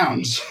the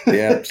rounds.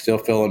 Yeah, still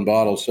filling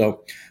bottles.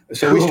 So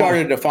cool. We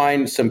started to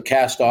find some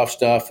cast-off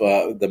stuff.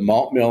 The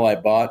malt mill I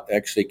bought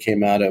actually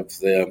came out of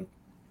the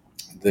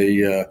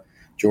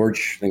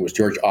George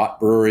Ott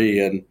Brewery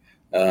in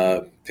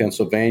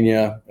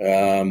Pennsylvania,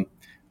 and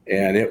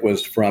it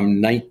was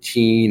from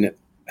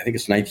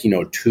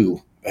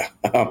 1902.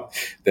 And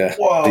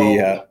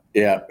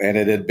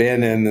it had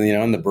been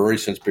in the brewery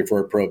since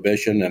before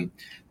Prohibition, and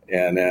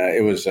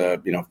it was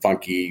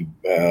funky.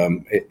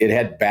 It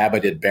had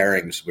babbited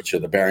bearings, which are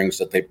the bearings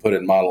that they put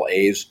in Model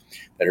A's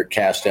that are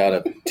cast out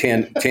of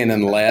tin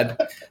and lead.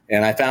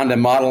 And I found a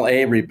Model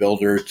A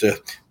rebuilder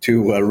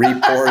to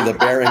re-pour the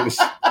bearings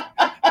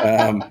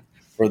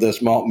for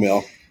this malt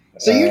mill.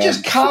 So you're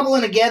just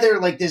cobbling together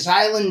like this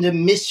island of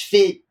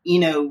misfit,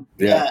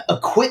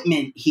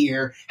 equipment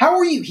here. How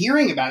were you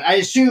hearing about it? I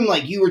assume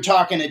like you were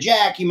talking to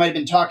Jack, you might have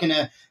been talking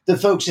to the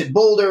folks at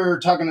Boulder,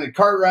 talking to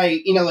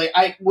Cartwright.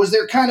 Was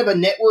there kind of a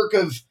network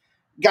of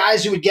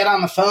guys who would get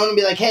on the phone and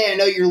be like, "Hey, I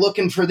know you're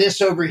looking for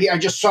this over here. I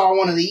just saw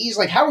one of these."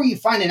 Like, how were you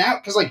finding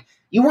out? Because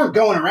you weren't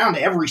going around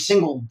to every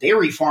single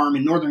dairy farm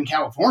in Northern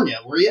California,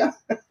 were you?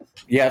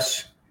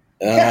 Yes.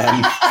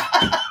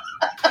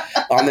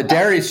 On the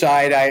dairy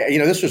side,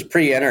 this was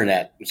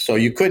pre-internet, so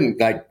you couldn't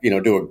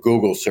do a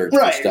Google search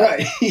for stuff.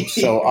 Right.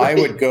 So I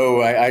would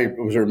go. I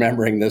was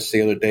remembering this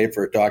the other day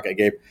for a talk I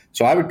gave.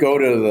 So I would go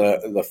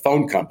to the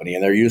phone company,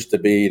 and there used to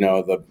be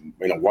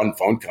one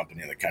phone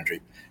company in the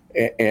country,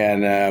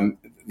 and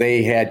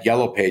they had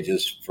yellow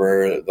pages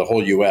for the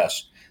whole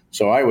U.S.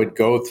 So I would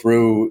go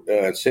through,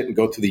 sit and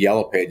go through the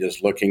yellow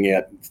pages, looking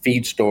at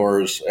feed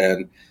stores,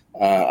 and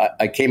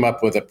I came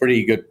up with a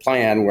pretty good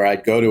plan where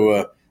I'd go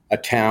to a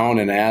town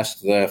and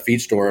ask the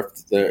feed store if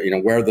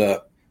where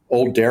the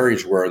old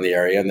dairies were in the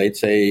area, and they'd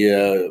say,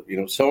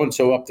 so and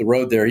so up the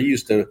road there, he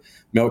used to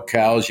milk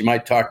cows. You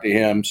might talk to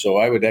him. So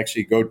I would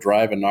actually go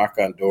drive and knock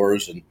on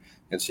doors and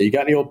say, "You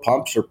got any old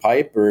pumps or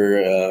pipe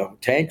or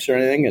tanks or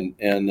anything?"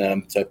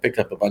 And so I picked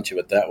up a bunch of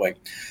it that way.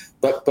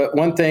 But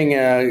one thing,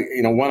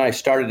 when I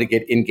started to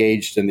get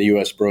engaged in the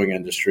U.S. brewing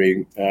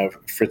industry,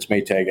 Fritz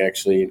Maytag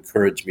actually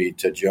encouraged me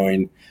to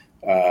join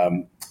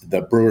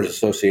the Brewers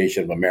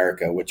Association of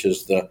America, which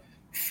is the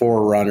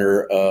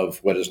forerunner of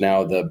what is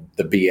now the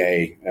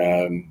BA,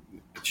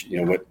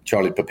 what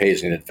Charlie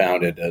Papazian had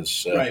founded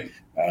as right.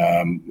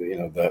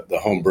 The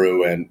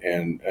homebrew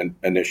and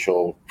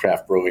initial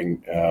craft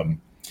brewing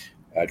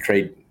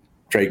trade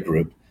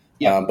group.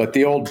 Yeah. But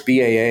the old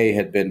BAA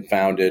had been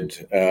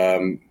founded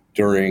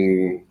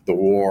during the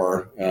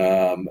war,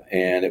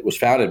 and it was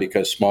founded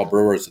because small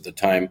brewers at the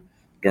time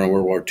during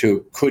World War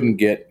II couldn't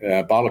get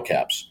bottle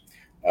caps.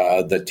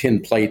 The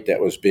tin plate that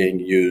was being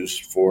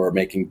used for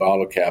making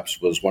bottle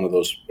caps was one of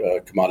those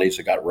commodities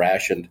that got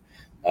rationed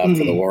for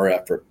the war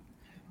effort.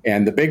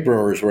 And the big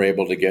brewers were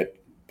able to get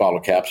bottle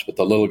caps, but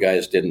the little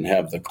guys didn't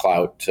have the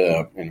clout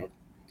to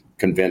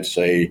convince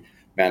a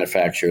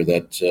manufacturer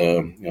that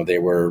they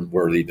were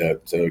worthy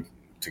to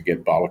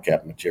get bottle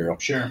cap material.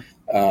 Sure.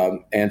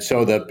 And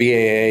so the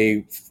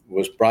BAA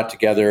was brought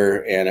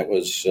together, and it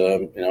was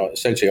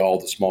essentially all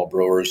the small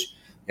brewers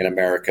in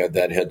America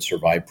that had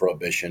survived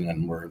Prohibition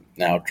and were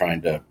now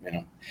trying to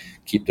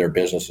keep their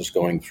businesses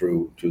going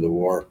through the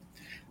war.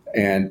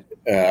 And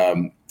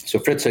so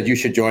Fritz said, you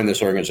should join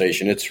this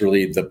organization. It's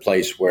really the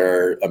place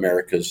where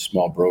America's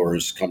small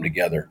brewers come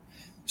together.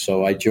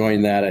 So I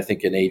joined that, I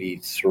think, in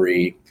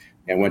 '83.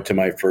 And went to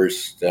my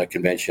first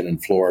convention in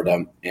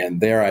Florida, and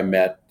there I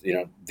met,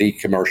 the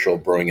commercial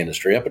brewing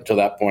industry. Up until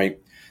that point,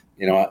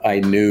 I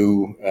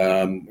knew,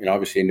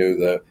 obviously knew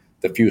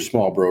the few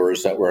small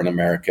brewers that were in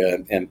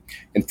America,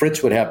 and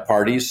Fritz would have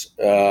parties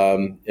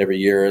every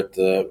year at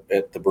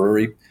the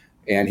brewery,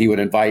 and he would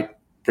invite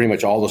pretty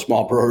much all the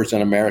small brewers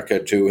in America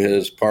to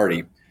his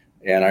party.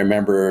 And I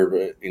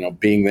remember,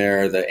 being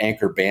there. The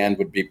anchor band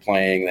would be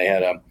playing. They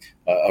had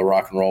a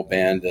rock and roll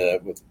band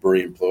with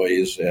brewery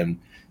employees, and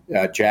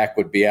Jack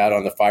would be out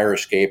on the fire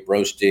escape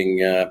roasting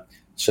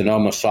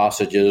Sonoma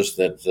sausages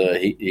that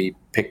he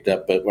picked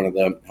up at one of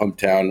the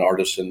hometown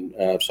artisan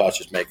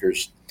sausage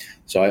makers.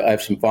 So I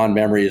have some fond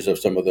memories of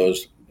some of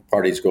those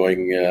parties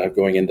going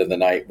into the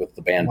night with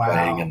the band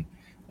playing and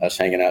us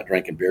hanging out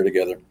drinking beer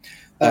together.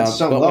 That's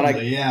so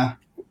lovely,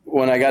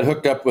 When I got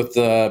hooked up with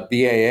the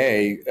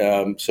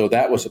BAA, so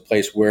that was a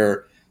place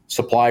where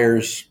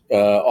suppliers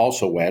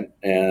also went.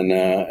 And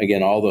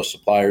again, all those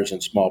suppliers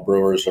and small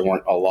brewers, there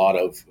weren't a lot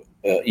of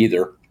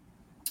either,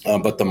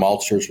 but the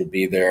maltsters would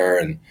be there,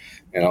 and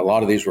a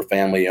lot of these were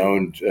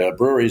family-owned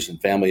breweries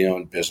and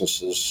family-owned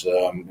businesses.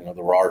 The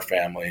Rahr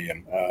family,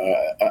 and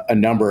a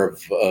number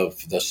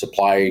of the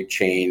supply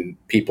chain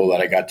people that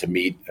I got to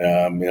meet.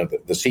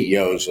 The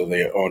CEOs of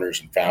the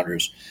owners and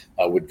founders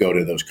would go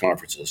to those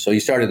conferences. So you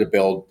started to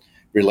build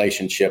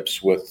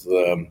relationships with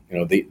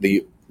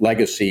the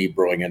legacy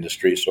brewing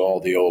industry. So all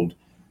the old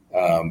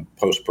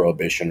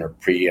post-prohibition or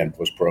pre and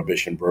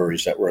post-prohibition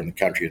breweries that were in the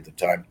country at the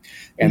time,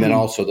 and then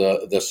also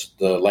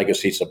the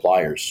legacy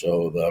suppliers,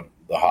 so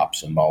the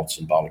hops and malts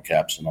and bottle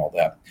caps and all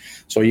that.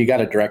 So you got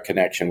a direct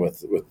connection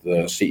with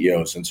the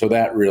CEOs, and so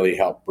that really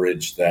helped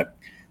bridge that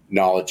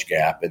knowledge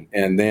gap.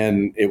 And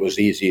then it was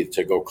easy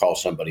to go call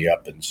somebody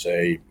up and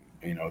say,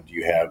 do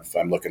you have?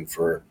 I'm looking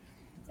for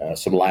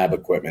some lab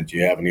equipment. Do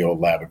you have any old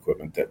lab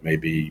equipment that may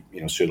be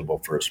suitable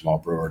for a small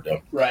brewer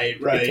to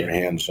get their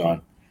hands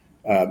on?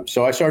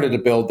 So I started to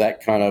build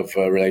that kind of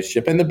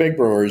relationship. And the big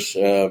brewers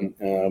and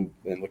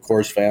the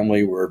Coors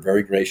family were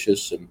very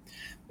gracious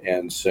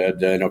and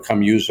said,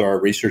 come use our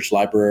research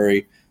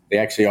library. They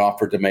actually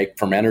offered to make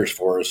fermenters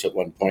for us at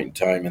one point in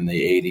time in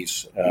the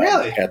 80s.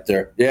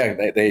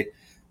 Really? They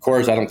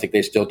Coors, I don't think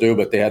they still do,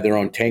 but they had their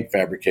own tank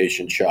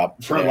fabrication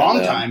shop. For a long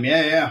time,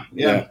 yeah.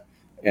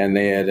 And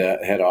they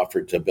had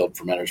offered to build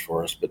fermenters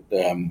for us, but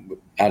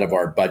out of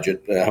our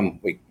budget,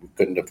 we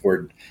couldn't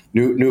afford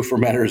new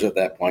fermenters at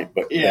that point.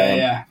 But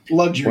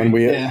luxury.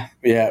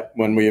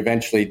 When we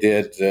eventually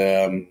did,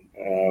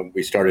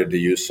 we started to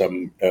use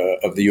some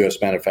of the U.S.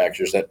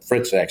 manufacturers that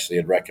Fritz actually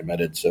had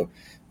recommended. So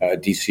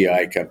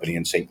DCI company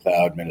in St.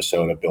 Cloud,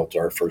 Minnesota, built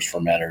our first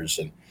fermenters,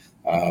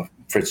 and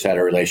Fritz had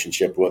a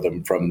relationship with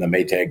them from the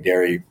Maytag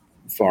Dairy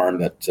Farm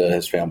that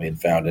his family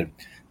had founded.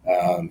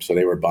 So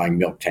they were buying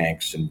milk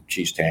tanks and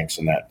cheese tanks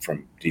and that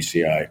from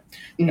DCI.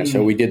 Mm-hmm. And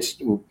so we did,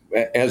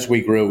 as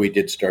we grew, we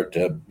did start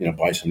to,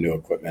 buy some new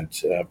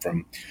equipment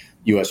from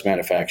U.S.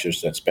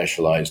 manufacturers that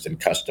specialized in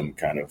custom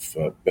kind of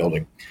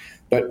building.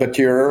 But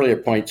to your earlier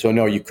point, so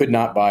no, you could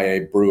not buy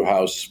a brew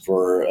house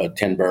for a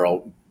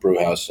 10-barrel brew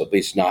house, at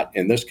least not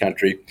in this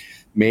country.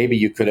 Maybe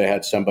you could have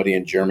had somebody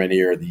in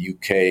Germany or the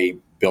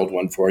UK build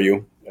one for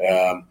you.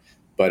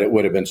 But it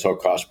would have been so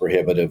cost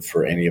prohibitive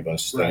for any of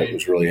us that it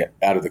was really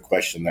out of the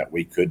question that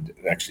we could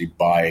actually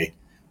buy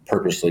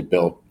purposely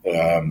built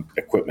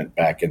equipment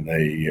back in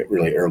the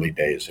really early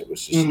days. It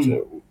was just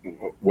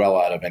well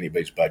out of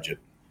anybody's budget.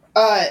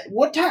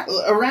 What time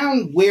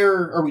around? Where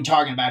are we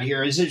talking about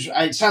here?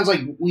 It sounds like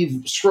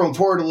we've scrolled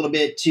forward a little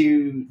bit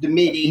to the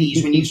mid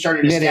 '80s when you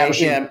started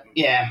establishing.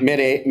 Mid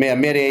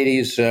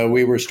 '80s.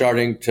 We were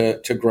starting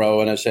to grow,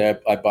 and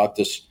I bought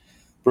this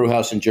brew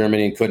house in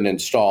Germany and couldn't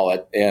install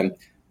it, and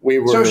we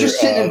were. So it's just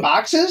sitting in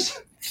boxes?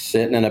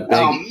 Sitting in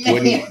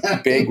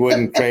a big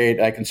wooden crate.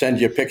 I can send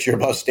you a picture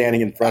of us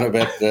standing in front of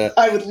it.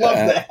 I would love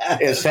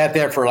that. It sat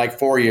there for like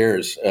 4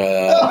 years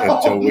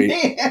until we.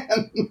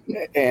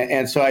 Man.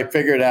 And so I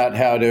figured out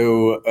how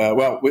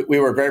to. We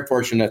were very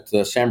fortunate.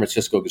 The San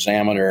Francisco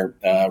Examiner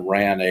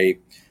ran a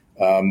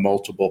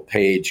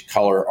multiple-page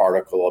color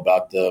article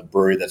about the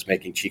brewery that's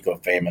making Chico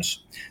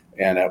famous,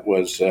 and it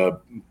was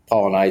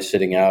Paul and I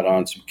sitting out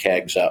on some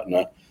kegs out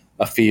in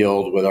a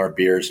field with our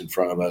beers in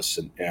front of us,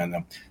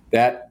 and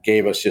that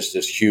gave us just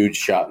this huge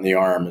shot in the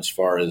arm as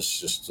far as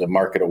just the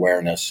market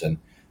awareness. And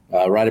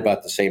right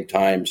about the same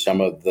time, some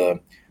of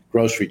the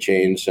grocery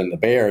chains in the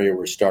Bay Area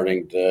were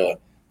starting to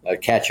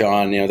catch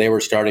on. They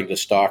were starting to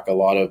stock a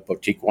lot of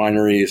boutique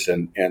wineries,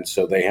 and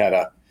so they had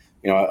a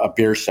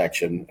beer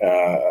section.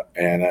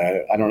 And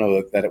I don't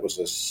know that it was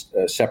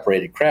a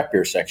separated craft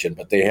beer section,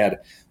 but they had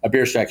a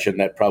beer section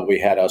that probably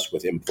had us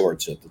with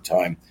imports at the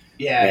time.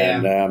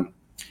 Yeah.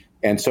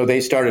 And so they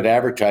started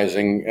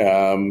advertising,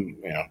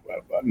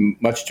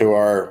 much to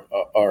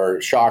our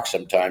shock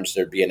sometimes.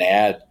 There'd be an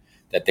ad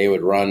that they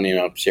would run,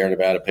 Sierra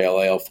Nevada Pale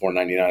Ale,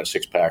 $4.99 a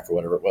six-pack or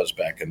whatever it was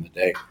back in the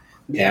day.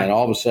 Yeah. And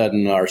all of a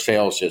sudden, our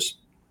sales just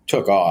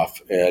took off.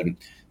 And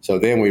so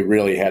then we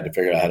really had to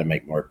figure out how to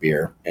make more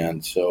beer.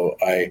 And so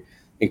I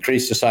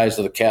increased the size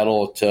of the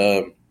kettle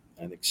to,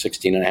 I think,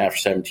 16 and a half,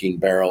 17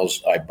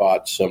 barrels. I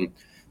bought some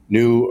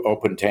new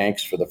open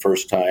tanks for the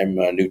first time,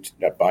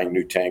 buying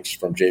new tanks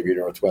from JV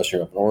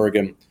Northwestern up in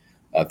Oregon,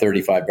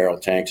 35-barrel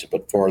tanks. I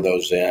put 4 of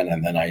those in,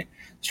 and then I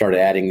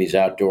started adding these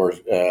outdoor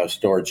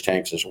storage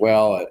tanks as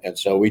well. And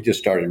so we just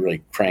started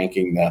really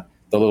cranking the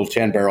little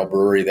 10-barrel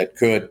brewery that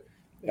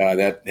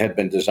had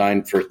been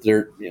designed for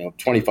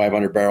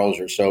 2,500 barrels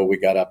or so. We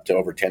got up to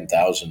over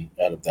 10,000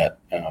 out of that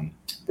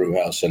brew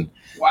house. And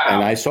wow!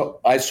 And I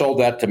sold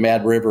that to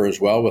Mad River as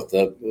well with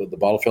the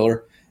bottle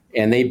filler.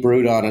 And they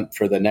brewed on it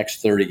for the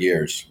next 30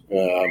 years,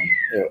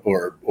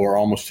 or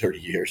almost 30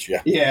 years.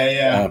 Yeah.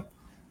 Yeah.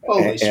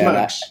 Holy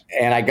smokes!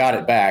 And I got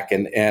it back,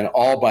 and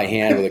all by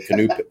hand with a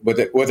canoe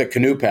with a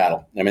canoe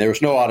paddle. I mean, there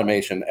was no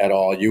automation at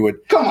all. You would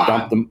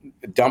dump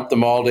the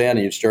malt in, and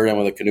you'd stir it in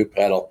with a canoe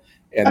paddle.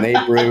 And they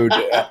brewed.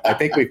 I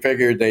think we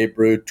figured they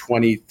brewed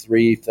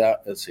 23,000.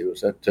 Let's see,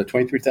 was that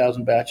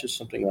 23,000 batches,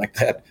 something like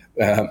that?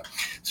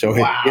 So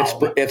wow.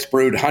 It's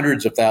brewed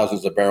hundreds of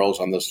thousands of barrels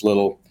on this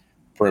little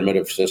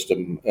primitive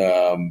system.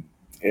 I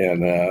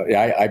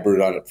brewed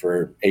on it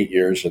for 8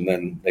 years, and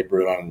then they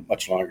brewed on it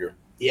much longer.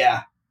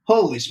 Yeah.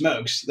 Holy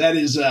smokes. That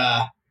is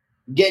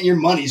getting your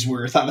money's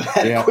worth out of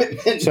that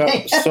equipment. So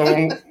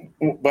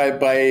by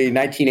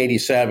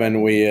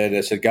 1987, we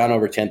had gone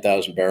over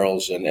 10,000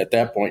 barrels. And at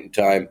that point in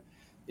time,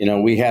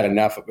 we had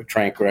enough of a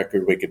track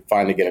record. We could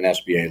finally get an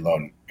SBA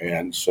loan.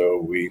 And so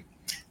we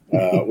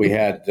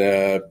had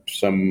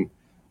some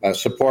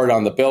support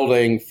on the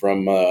building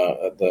from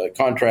the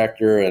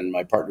contractor and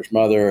my partner's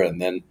mother.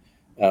 And then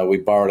we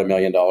borrowed $1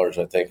 million,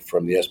 I think,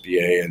 from the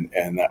SBA,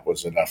 and that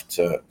was enough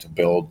to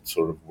build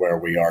sort of where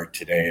we are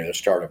today, the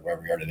start of where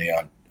we are today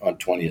on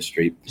 20th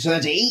Street. So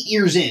that's 8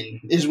 years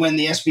in is when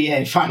the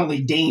SBA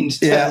finally deigns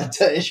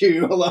to issue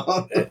you a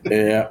loan.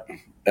 Yeah.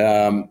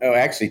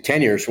 Actually,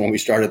 10 years when we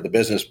started the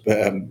business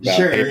about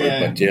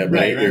paper, but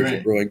 8 years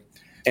of brewing.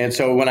 And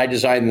so when I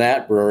designed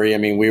that brewery, I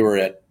mean, we were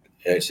at,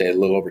 I say, a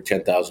little over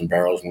 10,000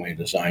 barrels when we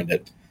designed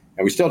it,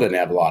 and we still didn't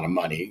have a lot of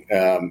money.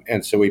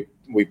 And so we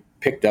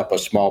picked up a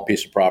small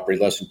piece of property,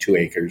 less than 2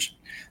 acres,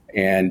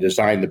 and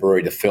designed the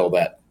brewery to fill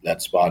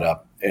that spot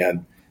up.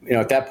 And,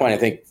 at that point, I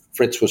think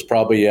Fritz was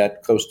probably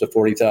at close to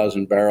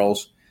 40,000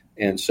 barrels.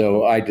 And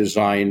so I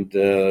designed,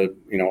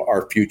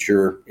 our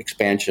future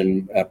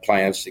expansion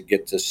plans to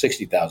get to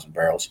 60,000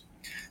 barrels,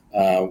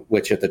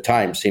 which at the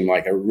time seemed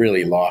like a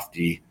really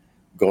lofty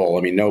goal.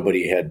 I mean,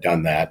 nobody had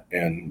done that.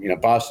 And,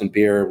 Boston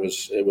Beer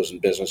was in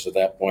business at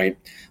that point,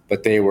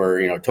 but they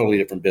were, totally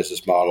different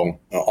business model,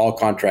 all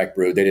contract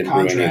brew. They didn't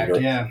brew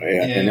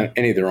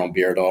any of their own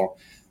beer at all.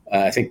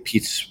 I think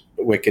Pete's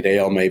Wicked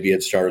Ale maybe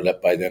had started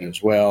up by then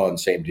as well, and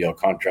same deal,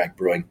 contract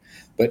brewing.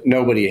 But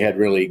nobody had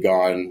really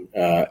gone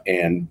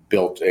and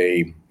built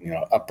a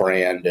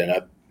brand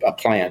and a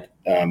plant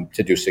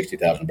to do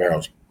 60,000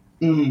 barrels.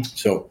 Mm-hmm.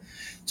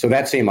 So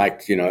that seemed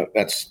like,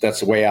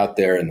 that's way out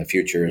there in the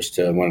future as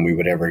to when we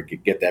would ever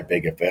get that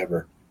big, if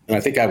ever. And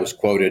I think I was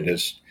quoted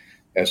as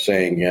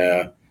saying,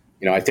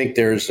 I think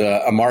there's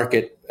a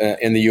market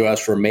in the U.S.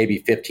 for maybe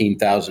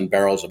 15,000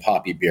 barrels of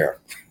hoppy beer.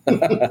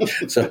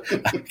 So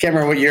I can't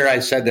remember what year I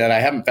said that.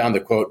 I haven't found the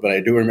quote, but I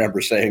do remember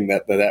saying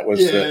that was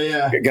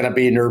going to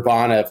be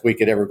nirvana if we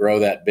could ever grow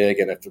that big,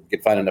 and if we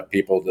could find enough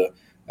people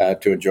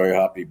to enjoy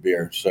hoppy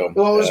beer. So,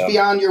 well, it was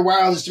beyond your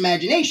wildest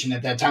imagination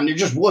at that time. There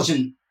just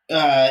wasn't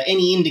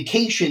any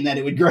indication that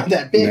it would grow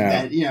that big.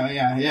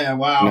 No.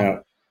 Wow.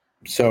 No.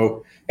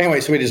 So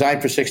anyway, we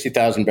designed for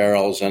 60,000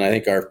 barrels, and I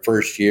think our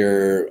first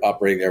year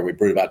operating there, we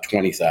brewed about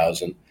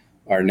 20,000.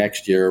 Our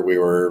next year, we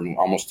were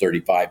almost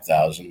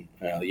 35,000.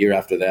 The year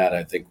after that,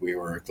 I think we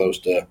were close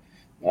to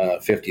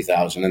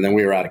 50,000, and then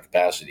we were out of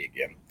capacity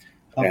again.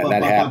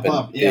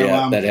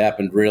 That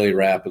happened really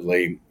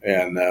rapidly.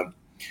 And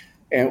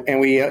And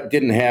we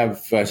didn't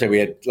have, I said we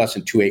had less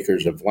than 2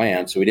 acres of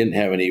land, so we didn't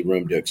have any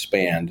room to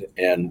expand.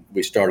 And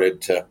we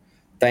started to,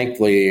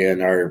 thankfully,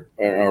 in our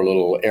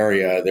little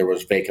area, there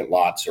was vacant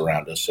lots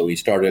around us. So we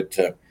started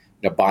to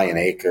buy an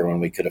acre when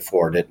we could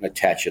afford it and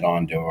attach it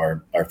onto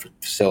our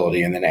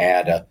facility, and then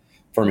add a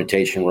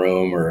fermentation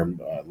room or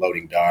a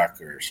loading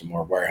dock or some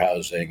more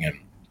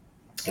warehousing.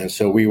 And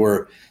so we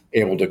were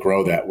able to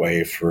grow that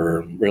way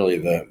for really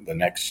the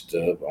next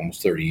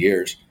almost 30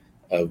 years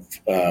of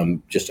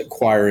just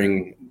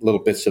acquiring little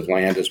bits of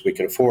land as we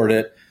could afford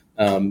it.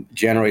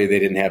 Generally, they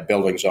didn't have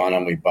buildings on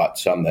them. We bought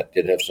some that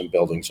did have some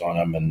buildings on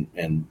them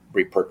and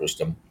repurposed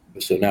them.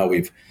 So now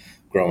we've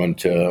grown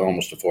to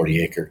almost a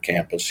 40-acre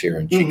campus here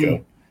in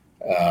Chico.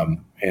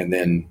 And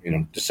then,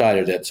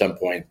 decided at some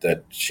point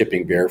that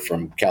shipping beer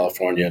from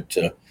California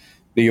to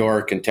New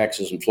York and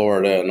Texas and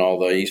Florida and all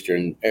the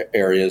eastern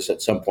areas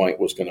at some point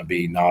was going to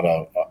be not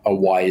a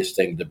wise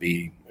thing to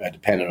be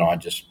dependent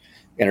on. Just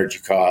energy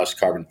costs,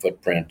 carbon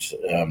footprint,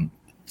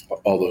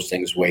 all those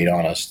things weighed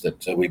on us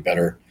that we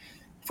better,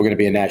 if we're going to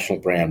be a national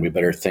brand, we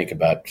better think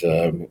about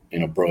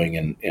brewing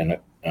in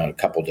a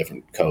couple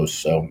different coasts.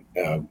 So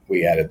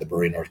we added the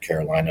brewery in North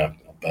Carolina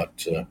about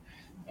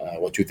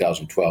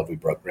 2012. We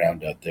broke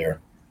ground out there.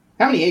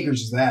 How many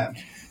acres is that?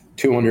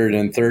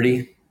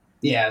 230.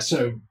 Yeah,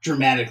 so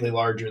dramatically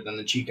larger than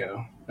the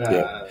Chico.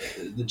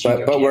 The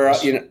Chico but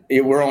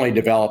we're only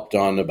developed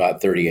on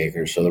about 30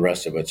 acres, so the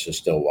rest of it's just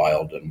still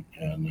wild and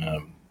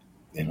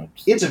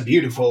it's a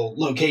beautiful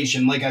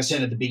location. Like I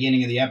said at the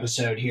beginning of the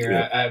episode here,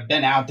 yeah. I've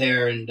been out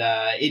there, and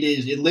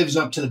it lives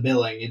up to the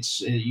billing.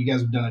 It's you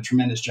guys have done a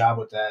tremendous job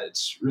with that.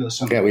 It's really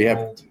something. Yeah, we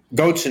have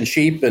goats and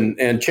sheep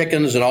and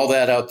chickens and all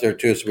that out there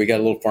too. So we got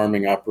a little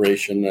farming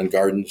operation and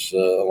gardens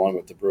along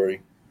with the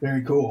brewery.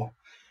 Very cool.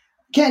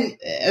 Ken,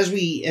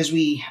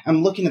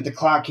 I'm looking at the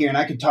clock here, and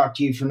I could talk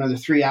to you for another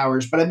 3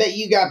 hours, but I bet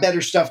you got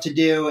better stuff to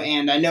do,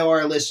 and I know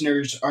our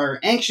listeners are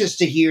anxious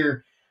to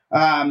hear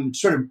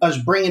sort of us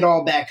bring it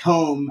all back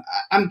home.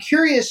 I'm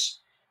curious,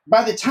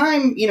 by the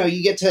time,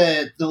 you get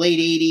to the late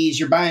 80s,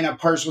 you're buying up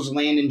parcels of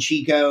land in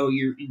Chico,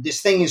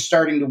 this thing is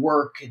starting to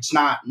work. It's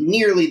not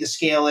nearly the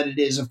scale that it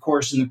is, of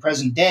course, in the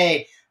present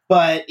day,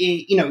 but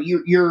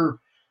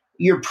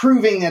you're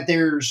proving that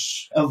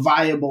there's a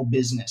viable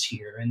business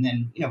here. And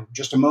then,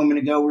 just a moment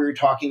ago, we were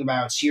talking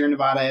about Sierra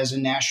Nevada as a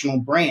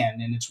national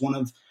brand, and it's one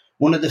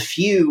of the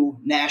few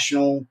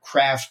national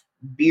craft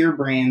beer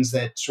brands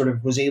that sort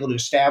of was able to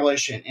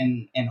establish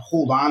and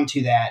hold on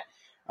to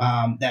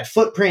that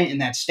footprint and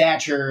that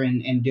stature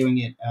and doing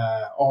it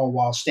all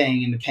while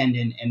staying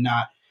independent and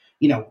not,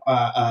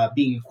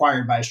 being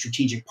acquired by a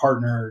strategic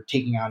partner or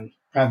taking on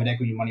private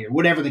equity money or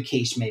whatever the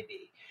case may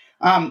be.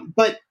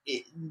 But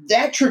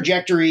that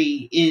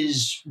trajectory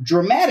is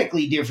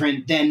dramatically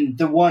different than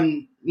the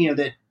one,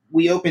 that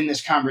we opened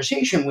this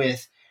conversation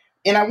with.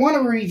 And I want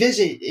to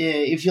revisit,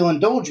 if you'll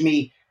indulge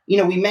me,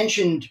 we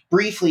mentioned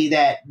briefly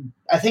that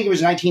I think it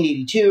was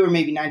 1982 or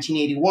maybe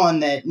 1981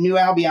 that New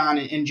Albion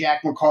and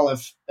Jack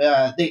McAuliffe,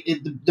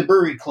 the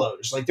brewery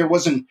closed. Like there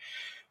wasn't,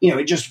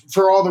 it just,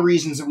 for all the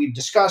reasons that we've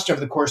discussed over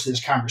the course of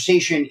this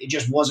conversation, it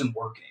just wasn't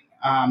working.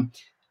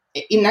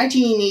 In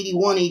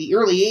 1981,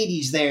 early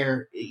 80s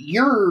there,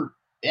 you're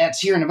at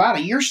Sierra Nevada,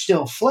 you're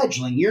still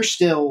fledgling. You're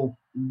still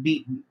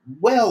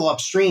well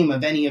upstream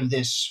of any of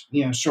this,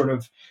 sort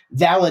of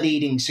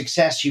validating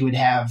success you would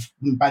have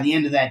by the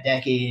end of that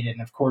decade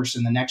and, of course,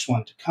 in the next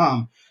one to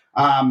come.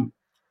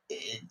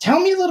 Tell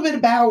me a little bit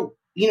about,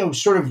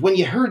 sort of when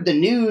you heard the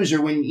news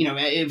or when,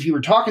 if you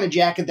were talking to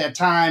Jack at that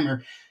time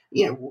or,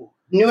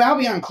 New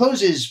Albion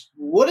closes,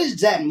 what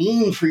does that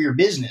mean for your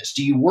business?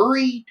 Do you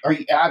worry?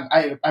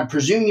 I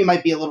presume you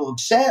might be a little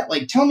upset.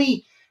 Like,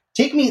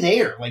 take me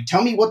there. Like,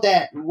 tell me what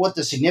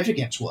the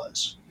significance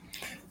was.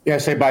 Yeah, I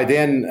say by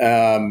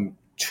then,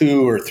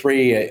 2 or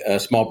 3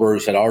 small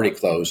breweries had already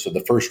closed. So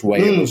the first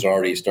wave was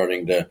already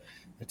starting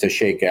to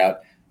shake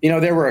out.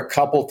 There were a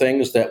couple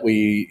things that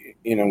we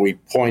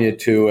pointed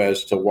to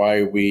as to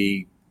why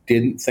we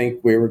didn't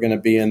think we were going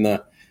to be in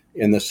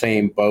the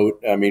same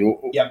boat. I mean,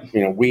 yep.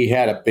 We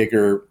had a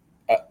bigger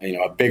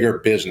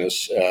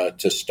business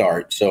to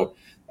start. So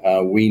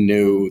we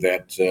knew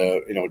that,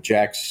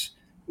 Jack's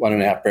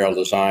 1.5 barrel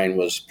design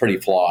was pretty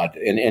flawed.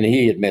 And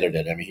he admitted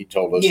it. I mean, he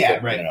told us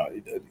that, right.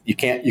 You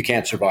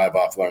can't survive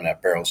off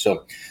 1.5 barrels.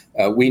 So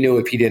we knew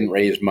if he didn't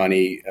raise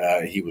money,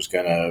 he was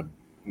going to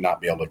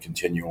not be able to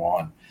continue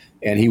on.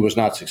 And he was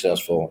not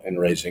successful in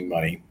raising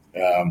money.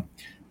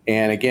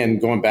 And again,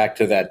 going back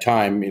to that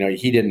time,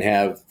 he didn't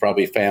have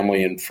probably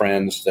family and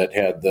friends that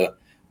had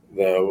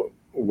the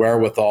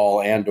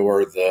wherewithal and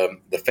or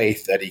the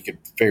faith that he could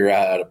figure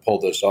out how to pull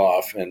this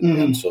off,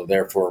 and so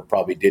therefore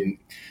probably didn't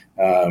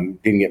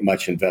get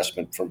much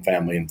investment from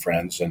family and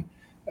friends. And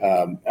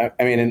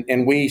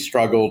and we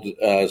struggled,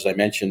 as I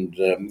mentioned.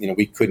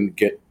 We couldn't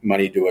get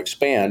money to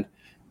expand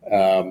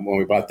when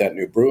we bought that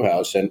new brew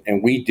house,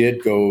 and we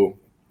did go.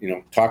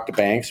 Talk to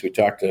banks. We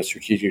talked to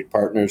strategic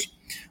partners,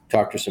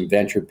 talked to some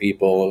venture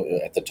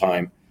people at the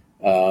time.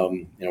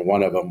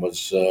 One of them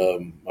was,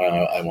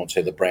 I won't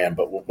say the brand,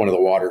 but one of the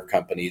water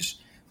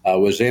companies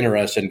was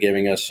interested in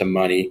giving us some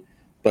money,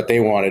 but they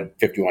wanted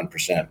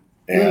 51%.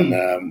 And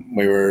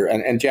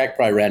and Jack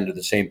probably ran into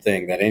the same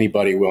thing, that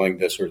anybody willing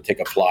to sort of take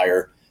a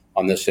flyer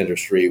on this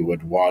industry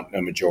would want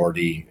a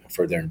majority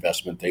for their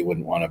investment. They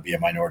wouldn't want to be a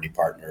minority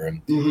partner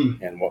and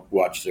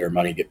watch their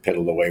money get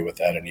piddled away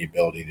without any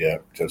ability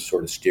to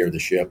sort of steer the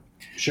ship.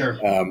 Sure.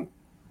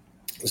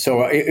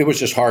 So it was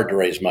just hard to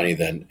raise money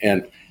then.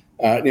 And,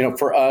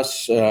 for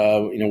us,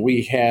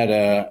 we had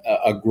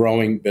a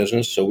growing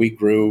business, so we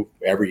grew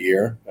every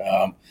year.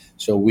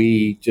 So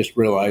we just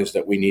realized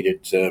that we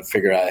needed to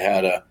figure out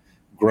how to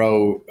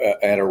grow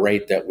at a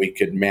rate that we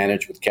could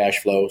manage with cash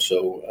flow.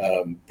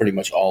 So pretty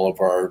much all of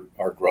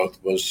our growth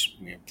was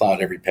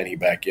plowed every penny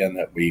back in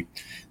that we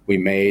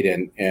made.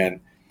 And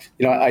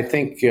I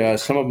think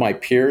some of my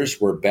peers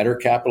were better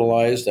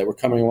capitalized that were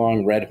coming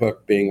along, Red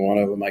Hook being one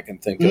of them I can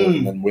think of,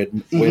 and then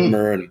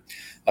Widmer and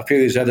a few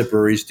of these other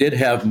breweries did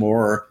have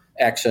more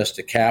access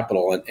to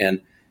capital. And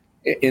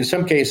in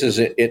some cases,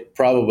 it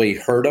probably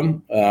hurt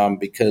them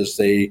because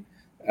they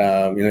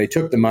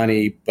took the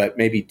money, but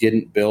maybe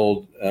didn't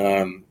build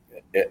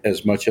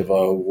as much of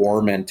a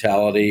war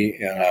mentality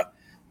and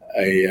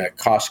a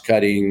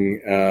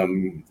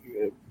cost-cutting,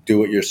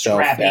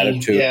 do-it-yourself Scrappy.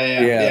 attitude.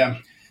 Yeah.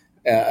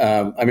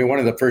 One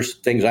of the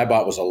first things I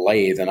bought was a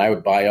lathe, and I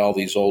would buy all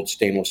these old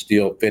stainless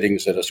steel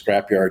fittings at a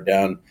scrapyard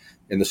down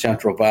in the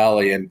Central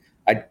Valley, and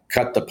I'd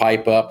cut the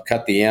pipe up,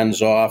 cut the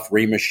ends off,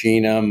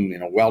 remachine them,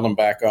 weld them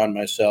back on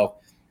myself.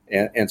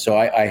 And so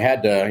I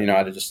had to,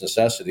 out of just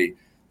necessity,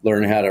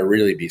 learn how to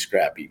really be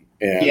scrappy.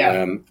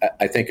 And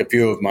I think a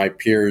few of my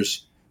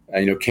peers,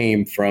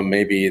 came from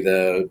maybe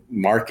the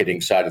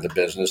marketing side of the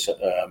business.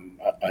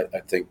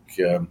 I think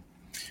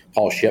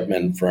Paul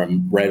Shipman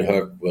from Red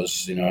Hook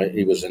was,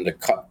 he was into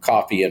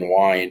coffee and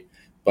wine,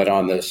 but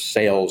on the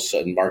sales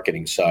and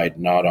marketing side,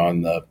 not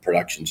on the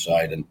production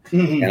side. And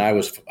I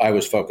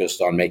was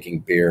focused on making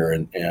beer.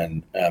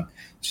 And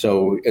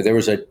so there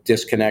was a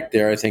disconnect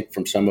there, I think,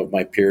 from some of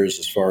my peers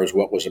as far as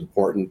what was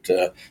important.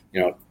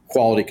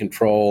 Quality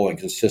control and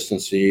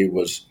consistency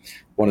was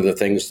one of the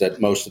things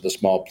that most of the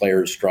small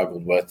players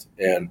struggled with.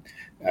 And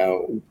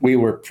we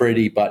were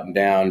pretty buttoned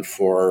down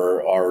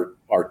for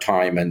our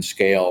time and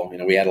scale.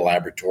 We had a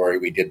laboratory,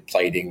 we did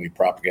plating, we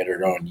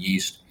propagated our own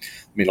yeast.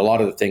 A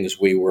lot of the things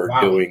we were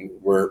doing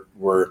were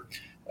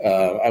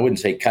I wouldn't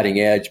say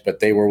cutting edge, but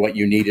they were what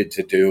you needed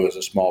to do as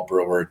a small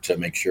brewer to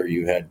make sure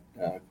you had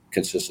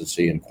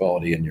consistency and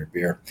quality in your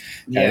beer.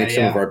 I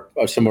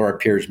think some of our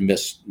peers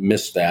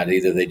missed that.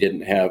 Either they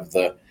didn't have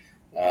the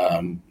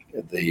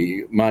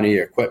money,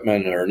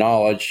 equipment, or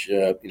knowledge.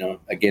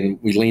 Again,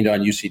 we leaned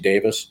on UC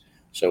Davis,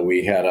 so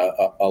we had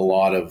a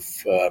lot of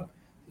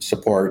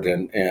support,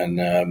 and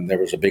there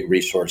was a big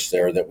resource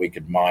there that we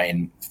could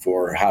mine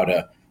for how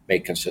to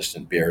make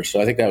consistent beer.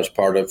 So I think that was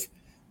part of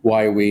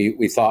why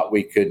we thought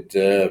we could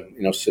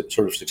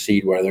sort of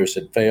succeed where others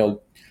had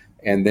failed.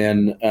 And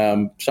then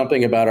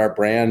something about our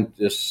brand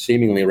just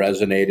seemingly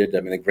resonated.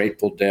 The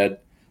Grateful Dead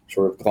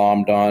sort of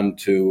glommed on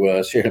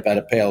to Sierra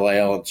Nevada Pale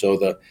Ale. And so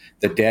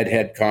the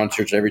Deadhead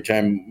concerts, every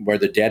time where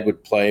the Dead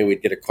would play,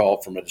 we'd get a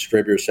call from a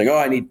distributor saying, "Oh,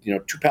 I need 2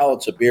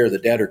 pallets of beer. The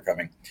Dead are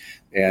coming."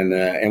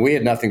 And we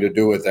had nothing to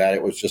do with that.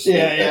 It was just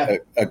a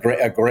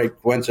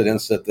great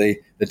coincidence that the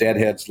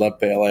Deadheads love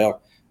Pale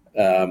Ale.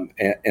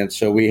 And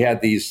so we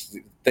had these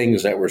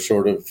things that were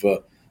sort of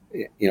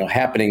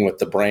happening with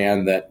the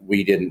brand that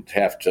we didn't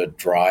have to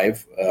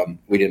drive.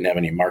 We didn't have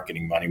any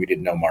marketing money. We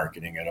did no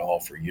marketing at all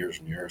for years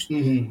and years.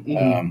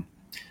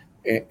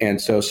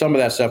 And so some of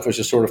that stuff was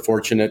just sort of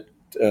fortunate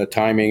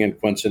timing and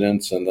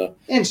coincidence.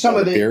 And some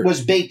of it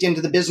was baked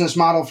into the business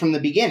model from the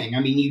beginning.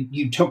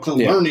 You took the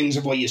learnings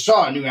of what you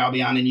saw at New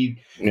Albion and you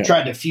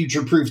tried to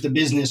future-proof the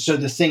business so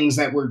the things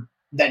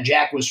that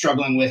Jack was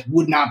struggling with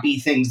would not be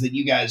things that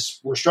you guys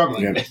were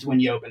struggling with when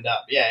you opened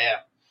up. Yeah.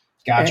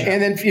 Gotcha.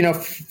 And then,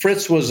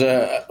 Fritz was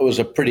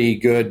a pretty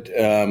good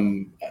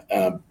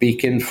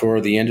beacon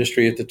for the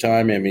industry at the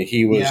time.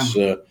 He was,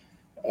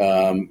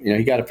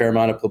 he got a fair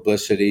amount of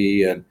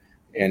publicity,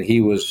 and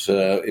he was,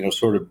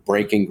 sort of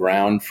breaking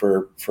ground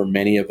for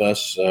many of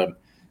us. I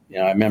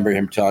remember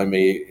him telling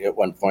me at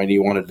one point he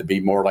wanted to be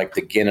more like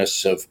the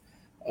Guinness of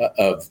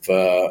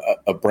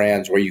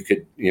brands, where you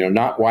could,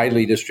 not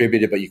widely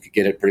distributed, but you could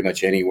get it pretty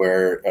much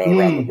anywhere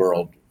around the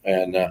world.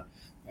 And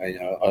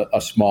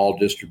a small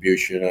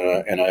distribution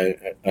and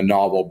a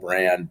novel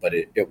brand, but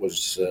it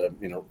was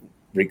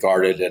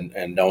regarded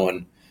and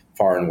known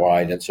far and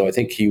wide. And so I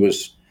think he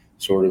was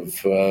sort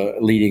of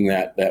leading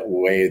that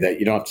way, that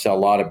you don't have to sell a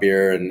lot of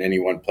beer in any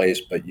one place,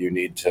 but you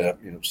need to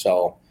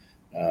sell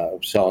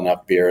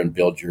enough beer and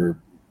build your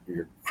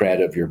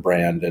cred of your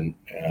brand, and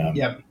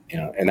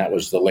and that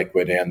was the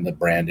liquid and the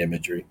brand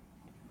imagery.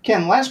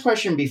 Ken, last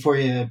question before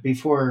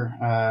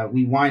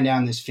we wind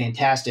down this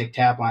fantastic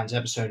Tap Lines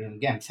episode. And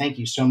again, thank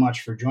you so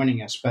much for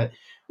joining us. But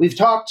we've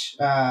talked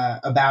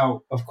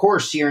about, of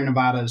course, Sierra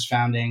Nevada's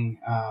founding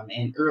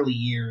and early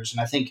years.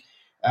 And I think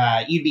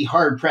you'd be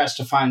hard pressed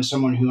to find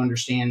someone who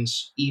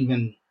understands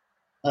even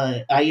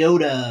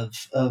iota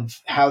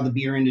of how the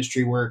beer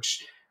industry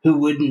works who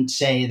wouldn't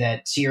say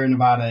that Sierra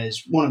Nevada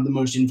is one of the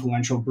most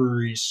influential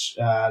breweries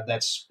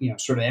that's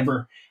sort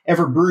of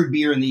ever brewed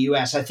beer in the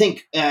U.S. I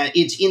think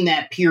it's in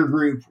that peer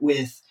group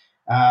with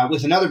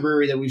another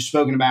brewery that we've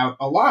spoken about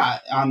a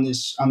lot on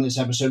this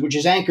episode, which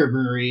is Anchor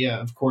Brewery,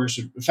 of course,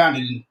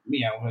 founded in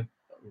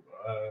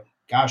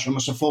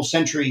almost a full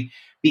century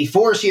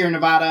before Sierra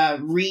Nevada,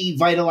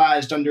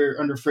 revitalized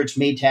under Fritz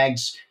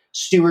Maytag's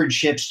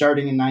stewardship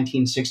starting in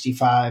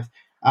 1965.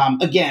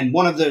 Again,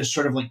 one of those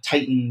sort of like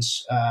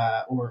titans,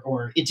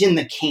 or it's in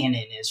the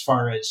canon as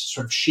far as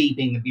sort of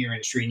shaping the beer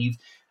industry. And you've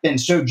been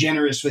so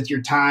generous with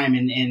your time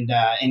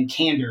and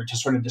candor to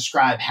sort of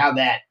describe how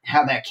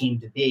that came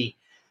to be.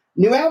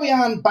 New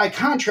Albion, by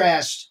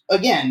contrast,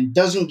 again,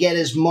 doesn't get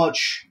as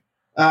much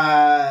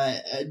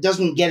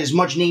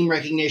name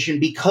recognition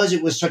because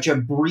it was such a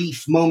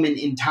brief moment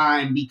in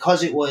time,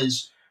 because it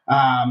was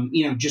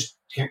just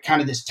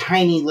kind of this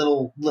tiny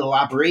little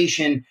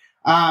operation,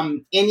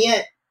 and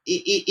yet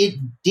it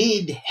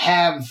did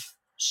have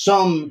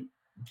some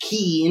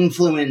key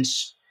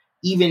influence,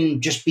 even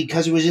just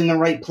because it was in the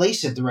right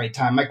place at the right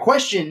time. My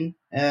question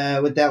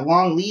with that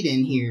long lead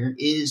in here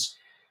is,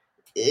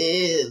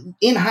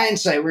 in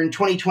hindsight, we're in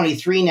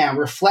 2023 now,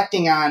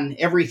 reflecting on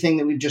everything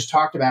that we've just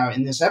talked about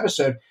in this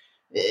episode.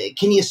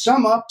 Can you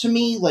sum up to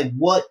me like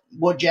what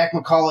Jack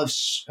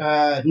McAuliffe's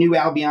New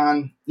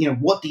Albion,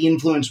 what the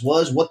influence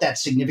was, what that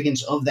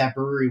significance of that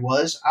brewery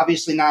was?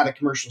 Obviously not a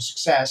commercial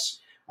success,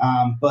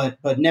 but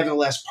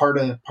nevertheless part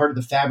of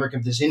the fabric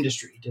of this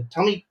industry.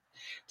 Tell me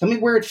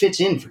where it fits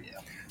in for you.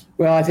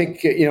 Well, I think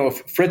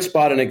if Fritz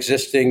bought an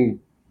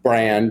existing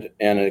brand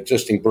and an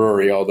existing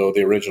brewery, although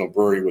the original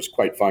brewery was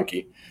quite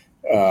funky,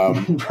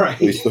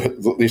 right? At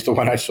least the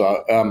one I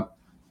saw,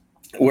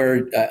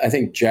 where I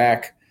think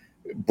Jack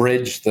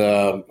bridged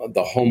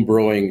the home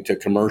brewing to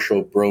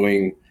commercial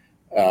brewing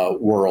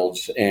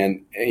worlds.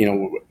 And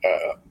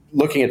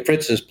looking at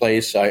Fritz's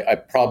place, I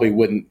probably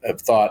wouldn't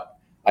have thought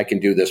I can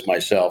do this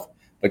myself.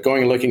 But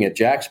going and looking at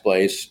Jack's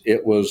place,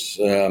 it was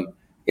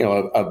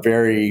a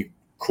very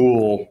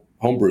cool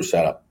homebrew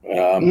setup.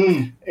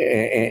 And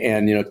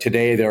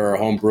today there are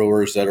home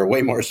brewers that are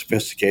way more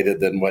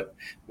sophisticated than what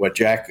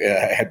Jack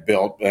had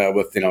built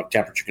with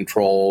temperature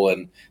control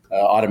and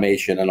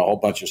automation and a whole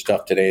bunch of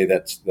stuff today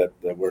that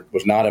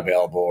was not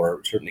available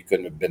or certainly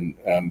couldn't have been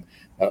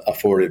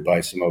afforded by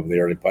some of the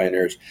early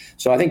pioneers.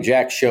 So I think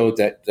Jack showed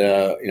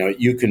that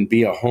you can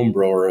be a home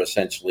brewer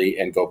essentially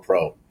and go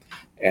pro.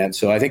 And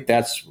so I think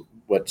that's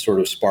what sort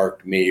of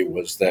sparked me,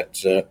 was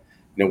that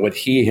what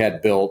he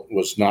had built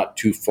was not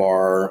too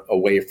far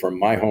away from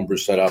my homebrew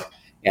setup,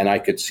 and I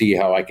could see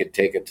how I could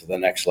take it to the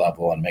next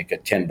level and make a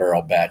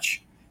 10-barrel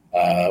batch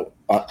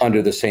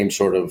under the same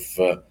sort of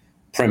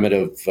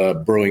primitive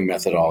brewing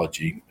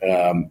methodology.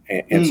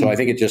 So I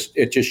think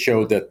it just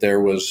showed that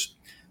there was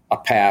a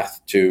path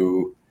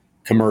to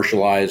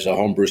commercialize a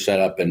homebrew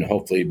setup and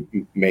hopefully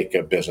make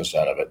a business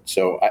out of it.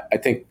 So I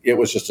think it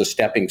was just a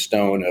stepping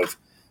stone of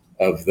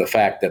the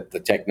fact that the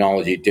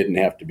technology didn't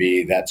have to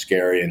be that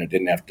scary, and it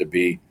didn't have to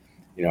be,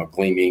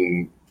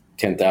 gleaming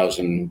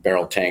 10,000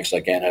 barrel tanks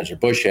like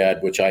Anheuser-Busch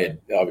had, which I had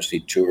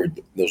obviously toured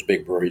those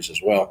big breweries as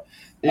well.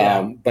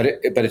 Yeah. But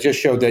it just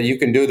showed that you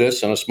can do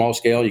this on a small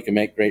scale. You can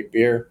make great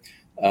beer.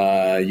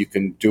 You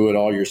can do it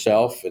all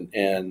yourself,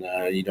 and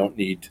you don't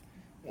need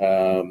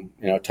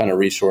a ton of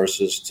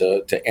resources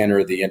to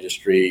enter the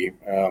industry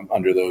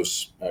under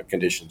those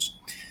conditions.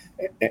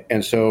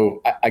 And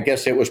so I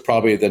guess it was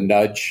probably the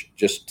nudge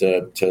just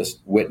to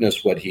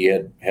witness what he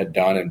had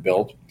done and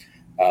built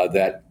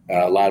that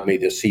allowed me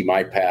to see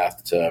my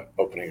path to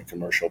opening a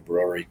commercial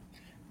brewery.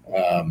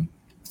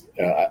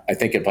 I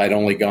think if I'd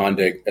only gone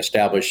to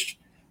established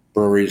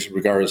breweries,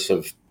 regardless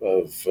of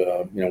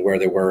where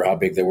they were, how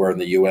big they were in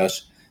the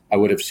U.S., I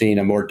would have seen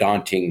a more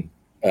daunting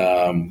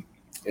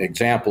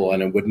example,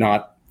 and it would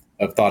not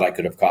have thought I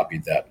could have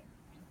copied that.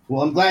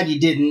 Well, I'm glad you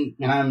didn't,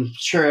 and I'm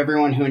sure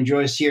everyone who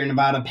enjoys Sierra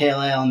Nevada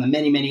Pale Ale and the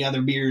many, many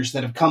other beers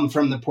that have come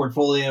from the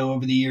portfolio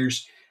over the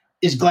years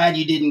is glad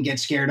you didn't get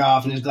scared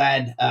off, and is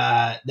glad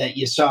that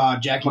you saw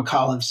Jack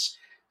McAuliffe's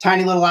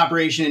tiny little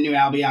operation in New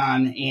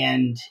Albion,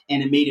 and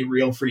it made it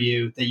real for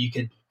you that you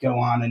could go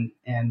on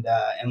and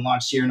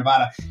launch Sierra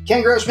Nevada.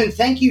 Ken Grossman,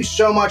 thank you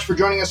so much for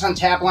joining us on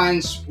Tap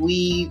Lines.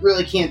 We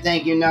really can't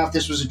thank you enough.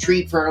 This was a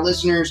treat for our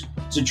listeners.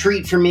 It's a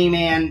treat for me,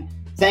 man.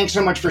 Thanks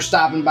so much for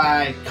stopping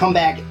by. Come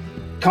back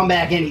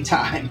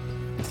anytime.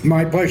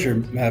 My pleasure.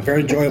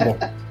 Very enjoyable.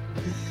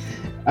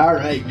 All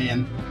right,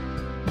 man.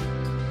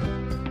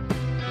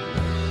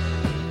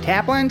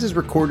 Taplines is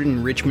recorded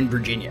in Richmond,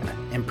 Virginia,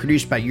 and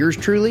produced by yours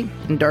truly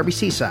and Darby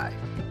Seaside,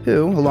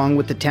 who, along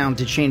with the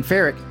talented Shane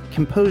Farrick,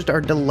 composed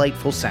our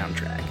delightful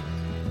soundtrack.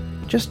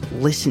 Just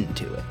listen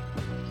to it.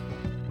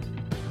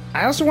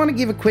 I also want to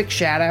give a quick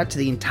shout out to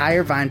the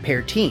entire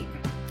VinePair team,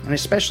 and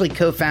especially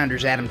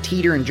co-founders Adam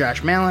Teeter and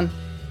Josh Mallon,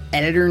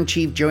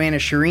 editor-in-chief Joanna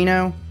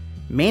Sciarrino,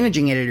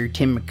 managing editor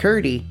Tim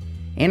McCurdy,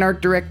 and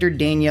art director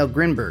Danielle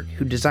Grinberg,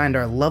 who designed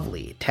our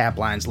lovely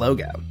Taplines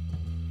logo.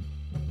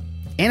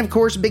 And of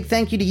course, a big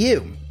thank you to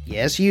you,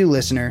 yes, you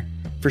listener,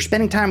 for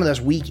spending time with us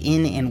week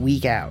in and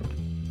week out.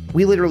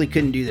 We literally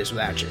couldn't do this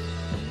without you.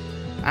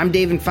 I'm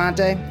Dave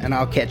Infante, and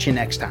I'll catch you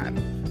next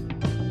time.